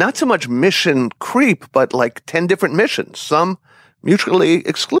 Not so much mission creep, but like 10 different missions, some mutually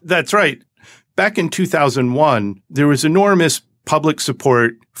exclusive. That's right. Back in 2001, there was enormous public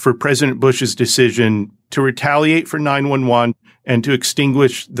support for President Bush's decision to retaliate for 9/11 and to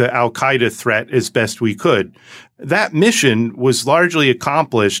extinguish the al-Qaeda threat as best we could. That mission was largely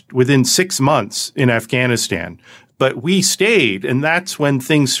accomplished within 6 months in Afghanistan. But we stayed, and that's when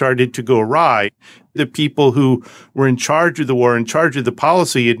things started to go awry. The people who were in charge of the war, in charge of the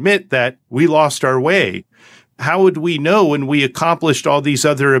policy, admit that we lost our way. How would we know when we accomplished all these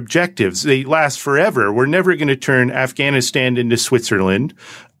other objectives? They last forever. We're never going to turn Afghanistan into Switzerland.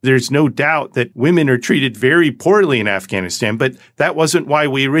 There's no doubt that women are treated very poorly in Afghanistan, but that wasn't why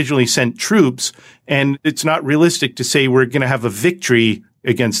we originally sent troops. And it's not realistic to say we're going to have a victory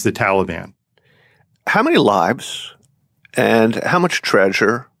against the Taliban. How many lives and how much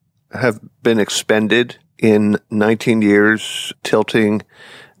treasure have been expended in 19 years tilting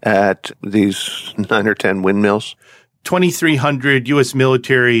at these 9 or 10 windmills? 2,300 U.S.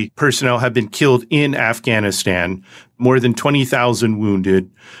 military personnel have been killed in Afghanistan, more than 20,000 wounded,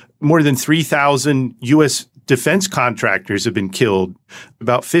 more than 3,000 U.S. defense contractors have been killed,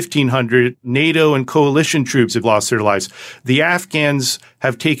 about 1,500 NATO and coalition troops have lost their lives. The Afghans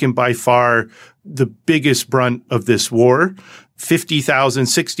have taken by far the biggest brunt of this war. 50,000,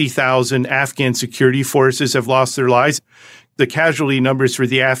 60,000 Afghan security forces have lost their lives. The casualty numbers for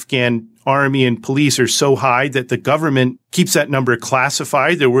the Afghan army and police are so high that the government keeps that number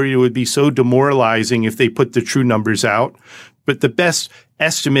classified. They're worried it would be so demoralizing if they put the true numbers out. But the best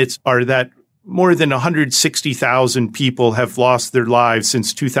estimates are that more than 160,000 people have lost their lives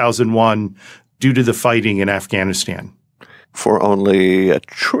since 2001 due to the fighting in Afghanistan. For only $1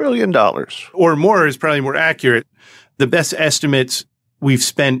 trillion. Or more is probably more accurate. The best estimates, we've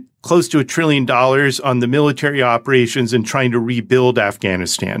spent close to $1 trillion on the military operations and trying to rebuild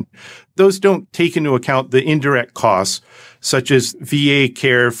Afghanistan. Those don't take into account the indirect costs, such as VA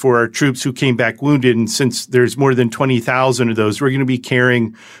care for our troops who came back wounded. And since there's more than 20,000 of those, we're going to be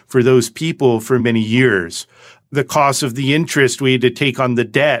caring for those people for many years. The cost of the interest we had to take on the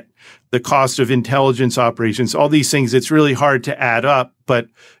debt, the cost of intelligence operations, all these things, it's really hard to add up. But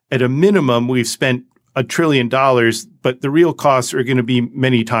at a minimum, we've spent $1 trillion, but the real costs are going to be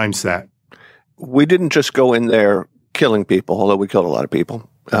many times that. We didn't just go in there killing people, although we killed a lot of people.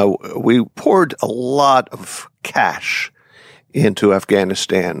 We poured a lot of cash into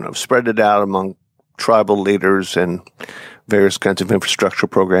Afghanistan, spread it out among tribal leaders and various kinds of infrastructure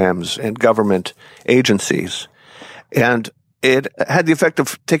programs and government agencies. And it had the effect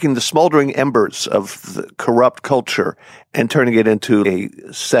of taking the smoldering embers of the corrupt culture and turning it into a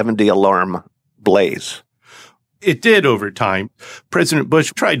 70-alarm blaze. It did over time. President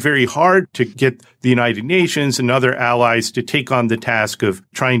Bush tried very hard to get the United Nations and other allies to take on the task of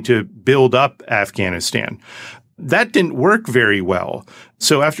trying to build up Afghanistan. That didn't work very well.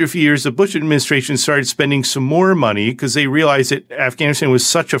 So after a few years, the Bush administration started spending some more money because they realized that Afghanistan was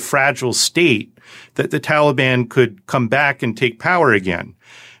such a fragile state that the Taliban could come back and take power again.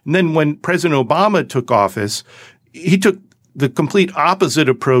 And then when President Obama took office, he took the complete opposite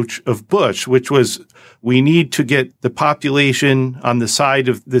approach of Bush, which was we need to get the population on the side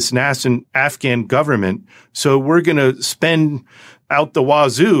of this nascent Afghan government. So we're going to spend out the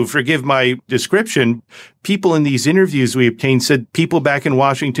wazoo, forgive my description. People in these interviews we obtained said people back in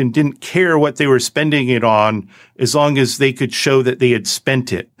Washington didn't care what they were spending it on as long as they could show that they had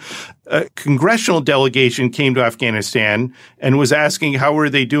spent it. A congressional delegation came to Afghanistan and was asking how were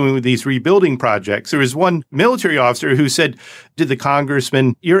they doing with these rebuilding projects. There was one military officer who said to the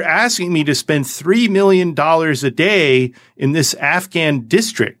congressman, "You're asking me to spend $3 million a day in this Afghan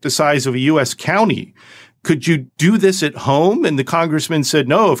district the size of a U.S. county. Could you do this at home?" And the congressman said,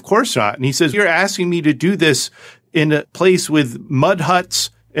 "No, of course not." And he says, "You're asking me to do this in a place with mud huts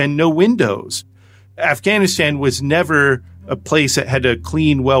and no windows." Afghanistan was never a place that had a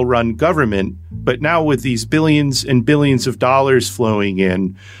clean, well-run government. But now with these billions and billions of dollars flowing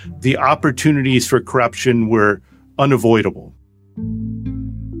in, the opportunities for corruption were unavoidable.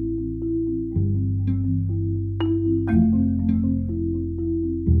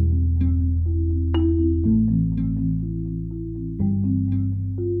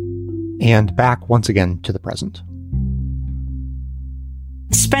 And back once again to the present.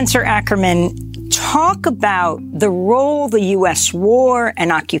 Spencer Ackerman, talk about the role the U.S. war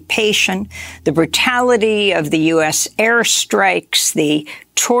and occupation, the brutality of the U.S. airstrikes, the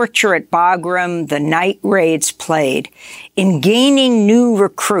torture at Bagram, the night raids played in gaining new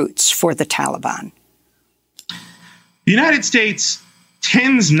recruits for the Taliban. The United States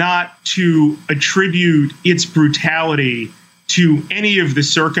tends not to attribute its brutality to any of the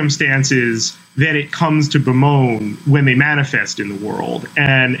circumstances that it comes to bemoan when they manifest in the world.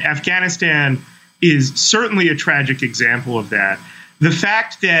 And Afghanistan is certainly a tragic example of that. The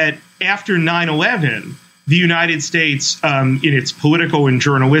fact that after 9/11, the United States, in its political and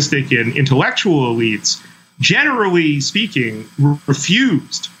journalistic and intellectual elites, generally speaking,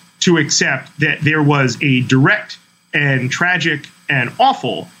 refused to accept that there was a direct and tragic and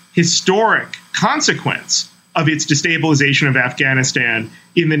awful historic consequence of its destabilization of Afghanistan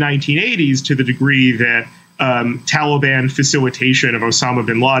in the 1980s to the degree that Taliban facilitation of Osama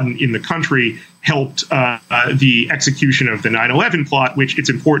bin Laden in the country helped the execution of the 9/11 plot, which it's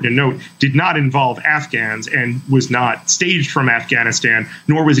important to note did not involve Afghans and was not staged from Afghanistan,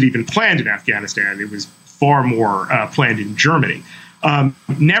 nor was it even planned in Afghanistan. It was far more planned in Germany.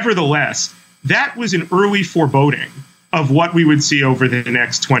 Nevertheless, that was an early foreboding of what we would see over the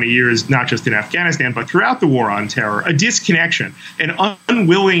next 20 years, not just in Afghanistan, but throughout the war on terror, a disconnection, an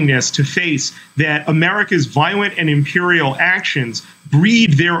unwillingness to face that America's violent and imperial actions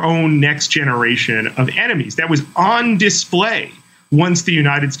breed their own next generation of enemies. That was on display once the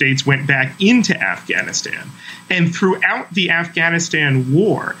United States went back into Afghanistan. And throughout the Afghanistan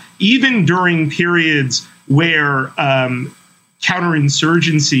war, even during periods where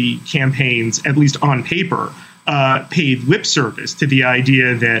counterinsurgency campaigns, at least on paper, paid lip service to the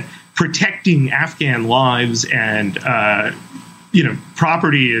idea that protecting Afghan lives and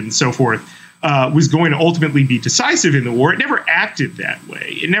property and so forth was going to ultimately be decisive in the war. It never acted that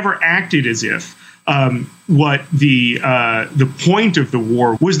way. It never acted as if what the point of the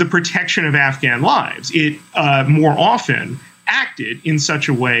war was the protection of Afghan lives. It more often acted in such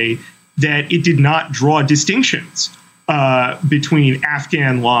a way that it did not draw distinctions between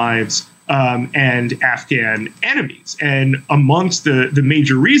Afghan lives and Afghan enemies. And amongst the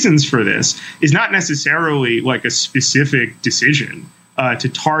major reasons for this is not necessarily like a specific decision to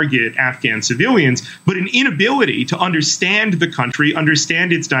target Afghan civilians, but an inability to understand the country,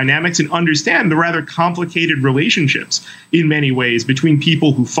 understand its dynamics, and understand the rather complicated relationships in many ways between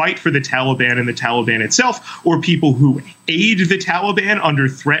people who fight for the Taliban and the Taliban itself, or people who aid the Taliban under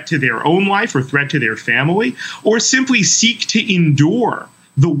threat to their own life or threat to their family, or simply seek to endure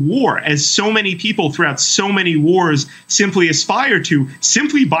the war, as so many people throughout so many wars simply aspire to,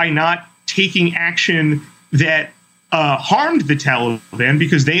 simply by not taking action that harmed the Taliban,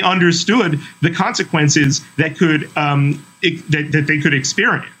 because they understood the consequences that could that they could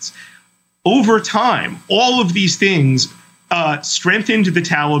experience. Over time, all of these things strengthened the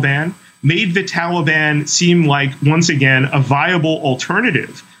Taliban. made the Taliban seem like, once again, a viable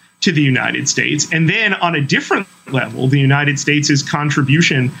alternative to the United States. And then on a different level, the United States'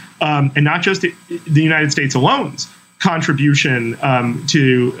 contribution, and not just the United States alone's contribution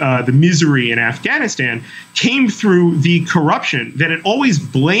to the misery in Afghanistan, came through the corruption that it always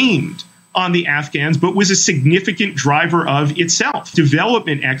blamed on the Afghans, but was a significant driver of itself.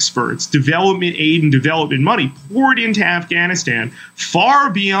 Development experts, development aid and development money poured into Afghanistan far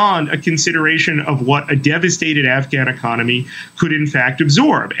beyond a consideration of what a devastated Afghan economy could in fact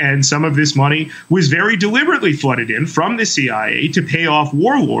absorb. And some of this money was very deliberately flooded in from the CIA to pay off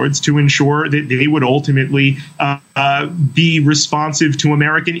warlords to ensure that they would ultimately be responsive to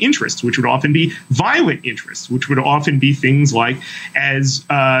American interests, which would often be violent interests, which would often be things like, as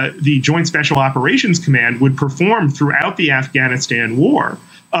the Joint Special Operations Command would perform throughout the Afghanistan war,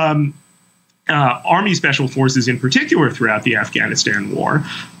 Army Special Forces in particular throughout the Afghanistan war,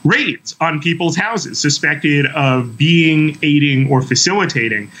 raids on people's houses suspected of being, aiding, or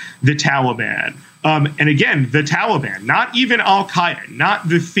facilitating the Taliban. And again, the Taliban, not even al-Qaeda, not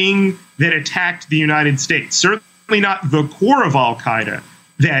the thing that attacked the United States, certainly not the core of al-Qaeda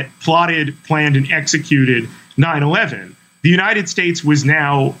that plotted, planned, and executed 9/11. The United States was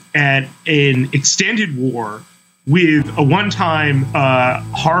now at an extended war with a one-time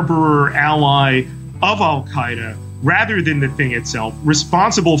harborer ally of al-Qaeda, rather than the thing itself,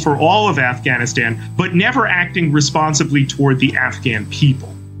 responsible for all of Afghanistan, but never acting responsibly toward the Afghan people.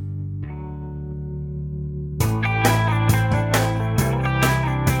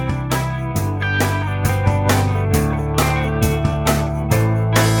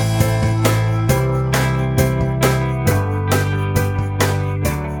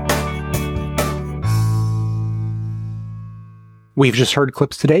 We've just heard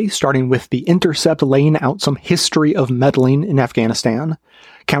clips today, starting with The Intercept laying out some history of meddling in Afghanistan.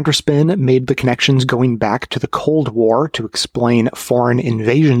 Counterspin made the connections going back to the Cold War to explain foreign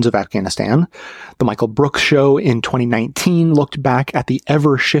invasions of Afghanistan. The Michael Brooks Show in 2019 looked back at the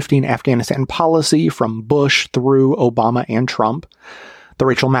ever-shifting Afghanistan policy from Bush through Obama and Trump. The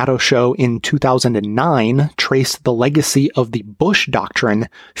Rachel Maddow Show in 2009 traced the legacy of the Bush Doctrine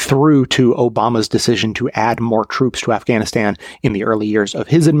through to Obama's decision to add more troops to Afghanistan in the early years of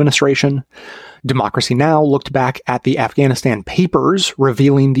his administration. Democracy Now! Looked back at the Afghanistan Papers,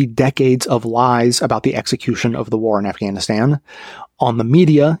 revealing the decades of lies about the execution of the war in Afghanistan. On the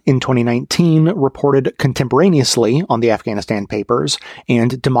Media in 2019 reported contemporaneously on the Afghanistan Papers,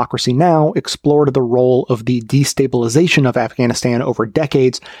 and Democracy Now! Explored the role of the destabilization of Afghanistan over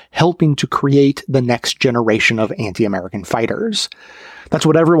decades, helping to create the next generation of anti-American fighters. That's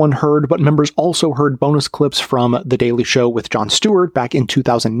what everyone heard, but members also heard bonus clips from The Daily Show with Jon Stewart back in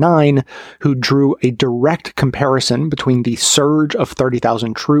 2009, who drew a direct comparison between the surge of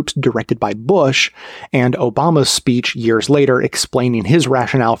 30,000 troops directed by Bush and Obama's speech years later explaining his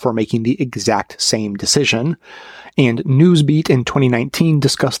rationale for making the exact same decision. And Newsbeat in 2019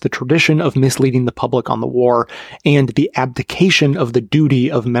 discussed the tradition of misleading the public on the war and the abdication of the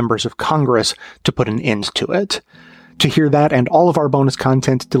duty of members of Congress to put an end to it. To hear that and all of our bonus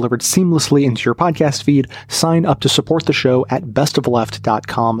content delivered seamlessly into your podcast feed, sign up to support the show at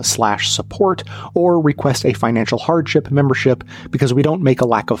bestofleft.com/support or request a financial hardship membership, because we don't make a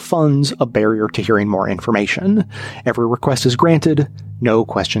lack of funds a barrier to hearing more information. Every request is granted, no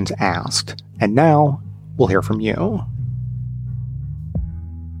questions asked. And now, we'll hear from you.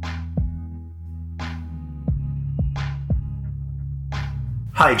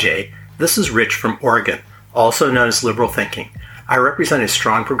 Hi, Jay. This is Rich from Oregon, also known as Liberal Thinking. I represent a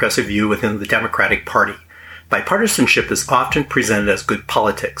strong progressive view within the Democratic Party. Bipartisanship is often presented as good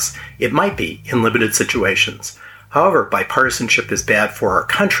politics. It might be in limited situations. However, bipartisanship is bad for our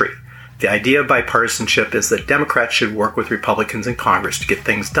country. The idea of bipartisanship is that Democrats should work with Republicans in Congress to get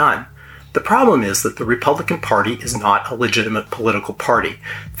things done. The problem is that the Republican Party is not a legitimate political party.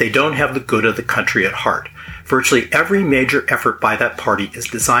 They don't have the good of the country at heart. Virtually every major effort by that party is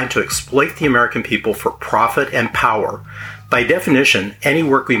designed to exploit the American people for profit and power. By definition, any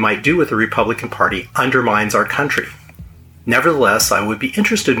work we might do with the Republican Party undermines our country. Nevertheless, I would be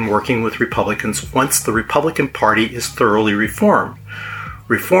interested in working with Republicans once the Republican Party is thoroughly reformed.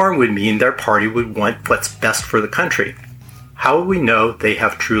 Reform would mean their party would want what's best for the country. How would we know they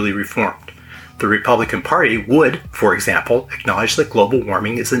have truly reformed? The Republican Party would, for example, acknowledge that global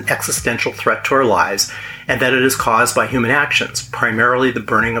warming is an existential threat to our lives and that it is caused by human actions, primarily the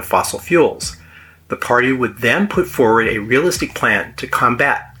burning of fossil fuels. The party would then put forward a realistic plan to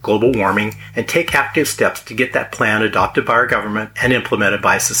combat global warming and take active steps to get that plan adopted by our government and implemented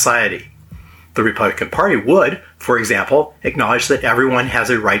by society. The Republican Party would, for example, acknowledge that everyone has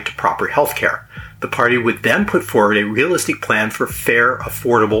a right to proper health care. The party would then put forward a realistic plan for fair,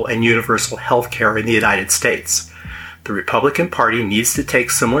 affordable, and universal health care in the United States. The Republican Party needs to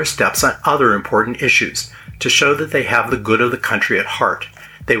take similar steps on other important issues to show that they have the good of the country at heart.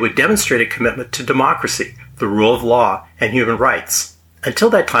 They would demonstrate a commitment to democracy, the rule of law, and human rights. Until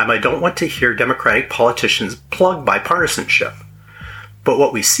that time, I don't want to hear Democratic politicians plug bipartisanship. But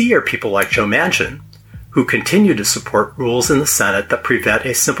what we see are people like Joe Manchin, who continue to support rules in the Senate that prevent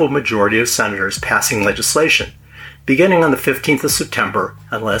a simple majority of senators passing legislation. Beginning on the 15th of September,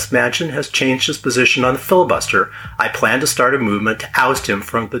 unless Manchin has changed his position on the filibuster, I plan to start a movement to oust him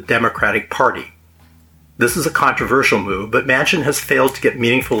from the Democratic Party. This is a controversial move, but Manchin has failed to get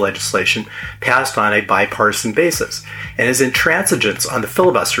meaningful legislation passed on a bipartisan basis, and his intransigence on the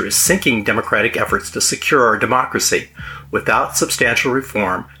filibuster is sinking Democratic efforts to secure our democracy. Without substantial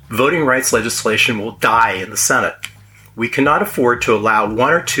reform, voting rights legislation will die in the Senate. We cannot afford to allow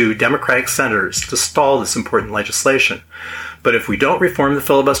one or two Democratic senators to stall this important legislation. But if we don't reform the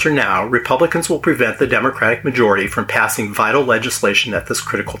filibuster now, Republicans will prevent the Democratic majority from passing vital legislation at this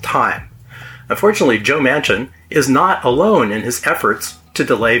critical time. Unfortunately, Joe Manchin is not alone in his efforts to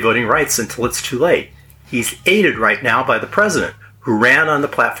delay voting rights until it's too late. He's aided right now by the president, who ran on the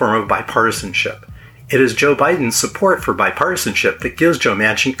platform of bipartisanship. It is Joe Biden's support for bipartisanship that gives Joe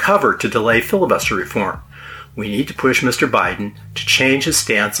Manchin cover to delay filibuster reform. We need to push Mr. Biden to change his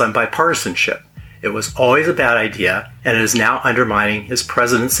stance on bipartisanship. It was always a bad idea, and it is now undermining his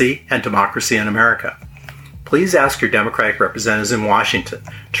presidency and democracy in America. Please ask your Democratic representatives in Washington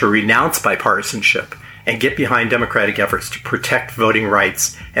to renounce bipartisanship and get behind Democratic efforts to protect voting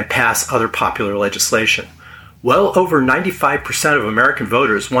rights and pass other popular legislation. Well over 95% of American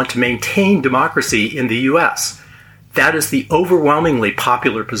voters want to maintain democracy in the U.S. That is the overwhelmingly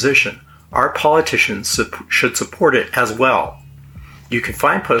popular position. Our politicians should support it as well. You can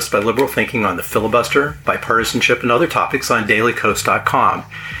find posts by Liberal Thinking on the filibuster, bipartisanship, and other topics on dailykos.com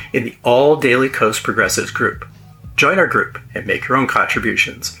in the All Daily Kos Progressives group. Join our group and make your own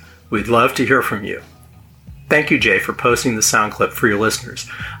contributions. We'd love to hear from you. Thank you, Jay, for posting the sound clip for your listeners.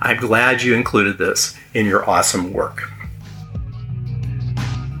 I'm glad you included this in your awesome work.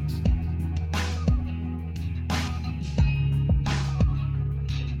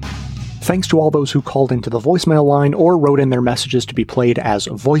 Thanks to all those who called into the voicemail line or wrote in their messages to be played as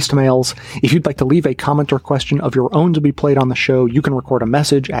voicemails. If you'd like to leave a comment or question of your own to be played on the show, you can record a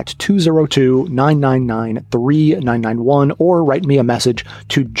message at 202-999-3991 or write me a message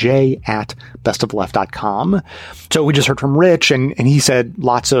to j@bestofleft.com. So we just heard from Rich, and he said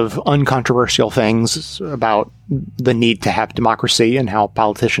lots of uncontroversial things about the need to have democracy and how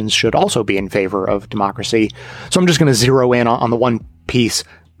politicians should also be in favor of democracy. So I'm just going to zero in on the one piece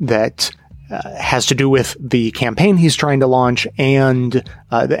that has to do with the campaign he's trying to launch and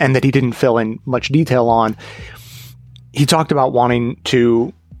that he didn't fill in much detail on. He talked about wanting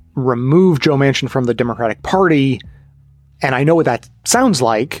to remove Joe Manchin from the Democratic Party, and I know what that sounds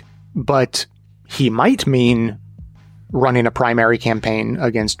like, but he might mean running a primary campaign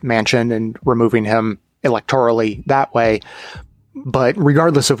against Manchin and removing him electorally that way. But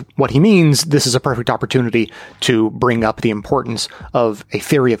regardless of what he means, this is a perfect opportunity to bring up the importance of a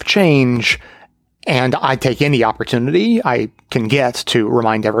theory of change. And I take any opportunity I can get to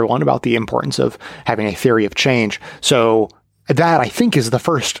remind everyone about the importance of having a theory of change. So that, I think, is the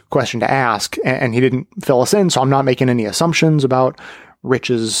first question to ask. And he didn't fill us in, so I'm not making any assumptions about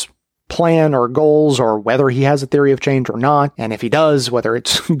Rich's plan or goals or whether he has a theory of change or not. And if he does, whether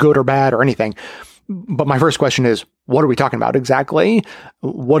it's good or bad or anything. But my first question is, what are we talking about exactly?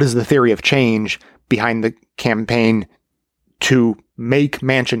 What is the theory of change behind the campaign to make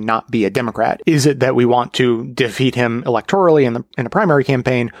Manchin not be a Democrat? Is it that we want to defeat him electorally in a primary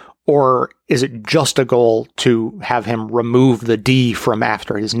campaign, or is it just a goal to have him remove the D from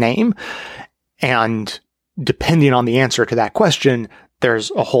after his name? And depending on the answer to that question,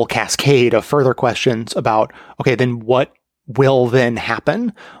 there's a whole cascade of further questions about, okay, then what will then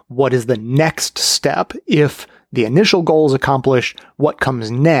happen? What is the next step? If the initial goal is accomplished, what comes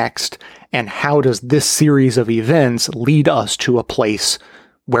next? And how does this series of events lead us to a place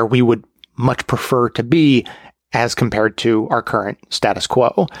where we would much prefer to be as compared to our current status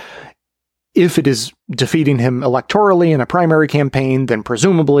quo? If it is defeating him electorally in a primary campaign, then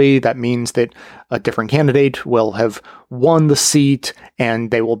presumably that means that a different candidate will have won the seat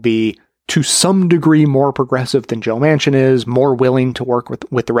and they will be to some degree more progressive than Joe Manchin is, more willing to work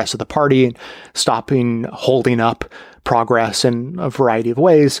with the rest of the party and holding up progress in a variety of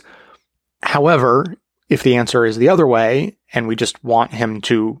ways. However, if the answer is the other way, and we just want him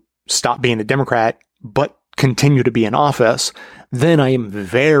to stop being a Democrat, but continue to be in office, then I am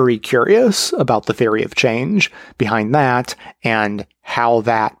very curious about the theory of change behind that and how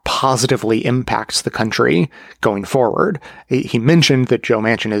that positively impacts the country going forward. He mentioned that Joe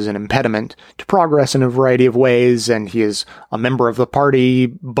Manchin is an impediment to progress in a variety of ways, and he is a member of the party,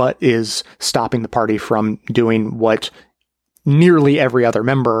 but is stopping the party from doing what nearly every other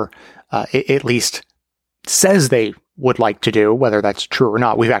member, at least says they would like to do. Whether that's true or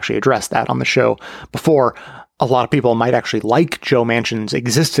not, we've actually addressed that on the show before. A lot of people might actually like Joe Manchin's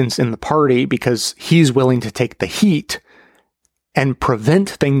existence in the party because he's willing to take the heat and prevent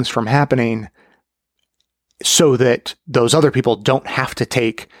things from happening so that those other people don't have to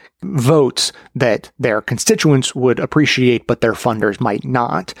take votes that their constituents would appreciate, but their funders might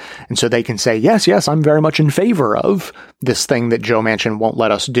not. And so they can say, yes, I'm very much in favor of this thing that Joe Manchin won't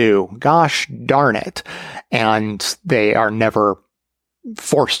let us do. Gosh darn it. And they are never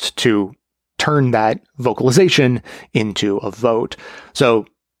forced to turn that vocalization into a vote. So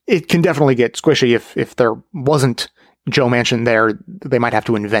it can definitely get squishy if there wasn't Joe Manchin there. They might have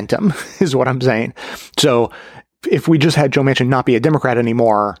to invent him, is what I'm saying. So if we just had Joe Manchin not be a Democrat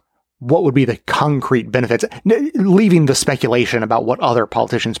anymore, what would be the concrete benefits? Leaving the speculation about what other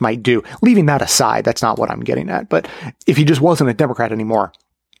politicians might do, leaving that aside, that's not what I'm getting at. But if he just wasn't a Democrat anymore,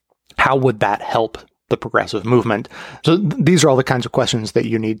 how would that help the progressive movement? So these are all the kinds of questions that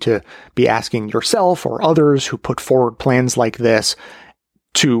you need to be asking yourself or others who put forward plans like this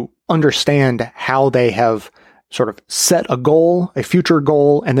to understand how they have sort of set a goal, a future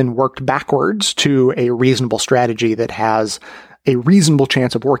goal, and then worked backwards to a reasonable strategy that has a reasonable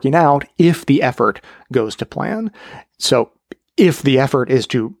chance of working out if the effort goes to plan. So if the effort is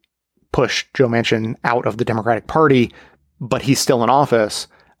to push Joe Manchin out of the Democratic Party, but he's still in office,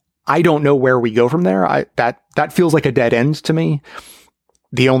 I don't know where we go from there. That feels like a dead end to me.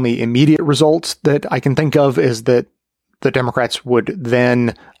 The only immediate results that I can think of is that the Democrats would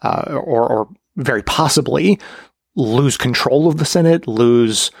then, or very possibly, lose control of the Senate,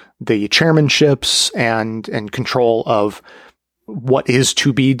 lose the chairmanships and control of what is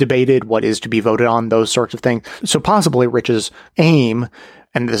to be debated, what is to be voted on, those sorts of things. So possibly Rich's aim,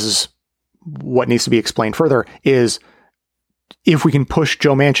 and this is what needs to be explained further, is if we can push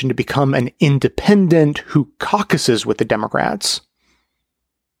Joe Manchin to become an independent who caucuses with the Democrats,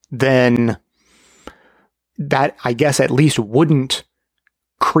 then that, I guess, at least wouldn't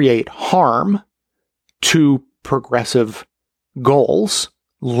create harm to progressive goals,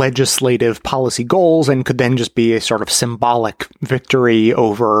 legislative policy goals, and could then just be a sort of symbolic victory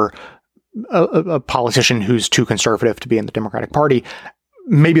over a politician who's too conservative to be in the Democratic Party.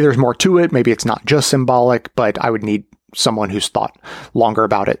 Maybe there's more to it. Maybe it's not just symbolic, but I would need someone who's thought longer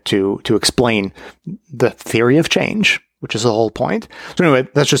about it to explain the theory of change, which is the whole point. So anyway,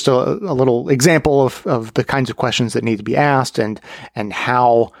 that's just a little example of the kinds of questions that need to be asked and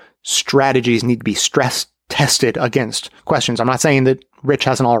how strategies need to be stress tested against questions. I'm not saying that Rich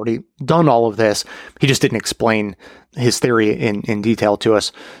hasn't already done all of this. He just didn't explain his theory in detail to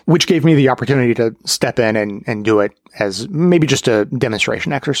us, which gave me the opportunity to step in and do it as maybe just a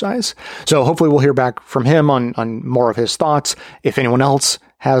demonstration exercise. So hopefully we'll hear back from him on more of his thoughts. If anyone else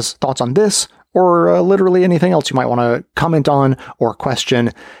has thoughts on this or literally anything else you might want to comment on or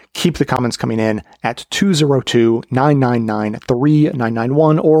question, keep the comments coming in at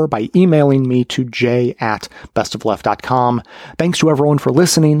 202-999-3991 or by emailing me to j@bestofleft.com. Thanks to everyone for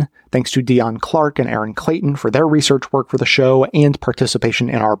listening. Thanks to Dion Clark and Aaron Clayton for their research work for the show and participation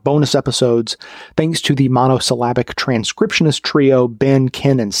in our bonus episodes. Thanks to the monosyllabic transcriptionist trio, Ben,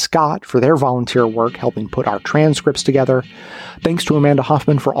 Ken, and Scott, for their volunteer work helping put our transcripts together. Thanks to Amanda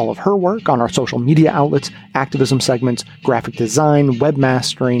Hoffman for all of her work on our social media outlets, activism segments, graphic design,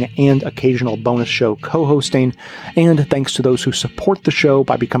 webmastering, and occasional bonus show co-hosting. And thanks to those who support the show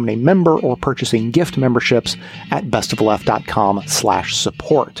by becoming a member or purchasing gift memberships at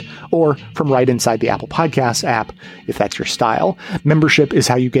bestofleft.com/support, or from right inside the Apple Podcasts app, if that's your style. Membership is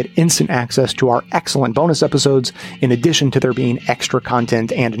how you get instant access to our excellent bonus episodes, in addition to there being extra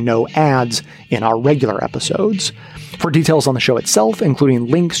content and no ads in our regular episodes. For details on the show itself, including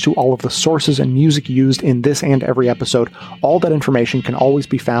links to all of the sources and music used in this and every episode, all that information can always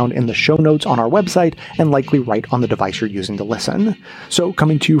be found in the show notes on our website and likely right on the device you're using to listen. So,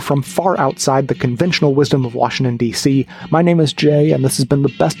 coming to you from far outside the conventional wisdom of Washington, D.C., my name is Jay, and this has been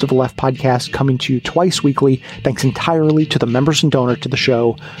the Best of the Left podcast, coming to you twice weekly, thanks entirely to the members and donors to the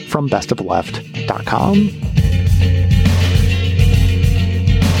show from bestofleft.com.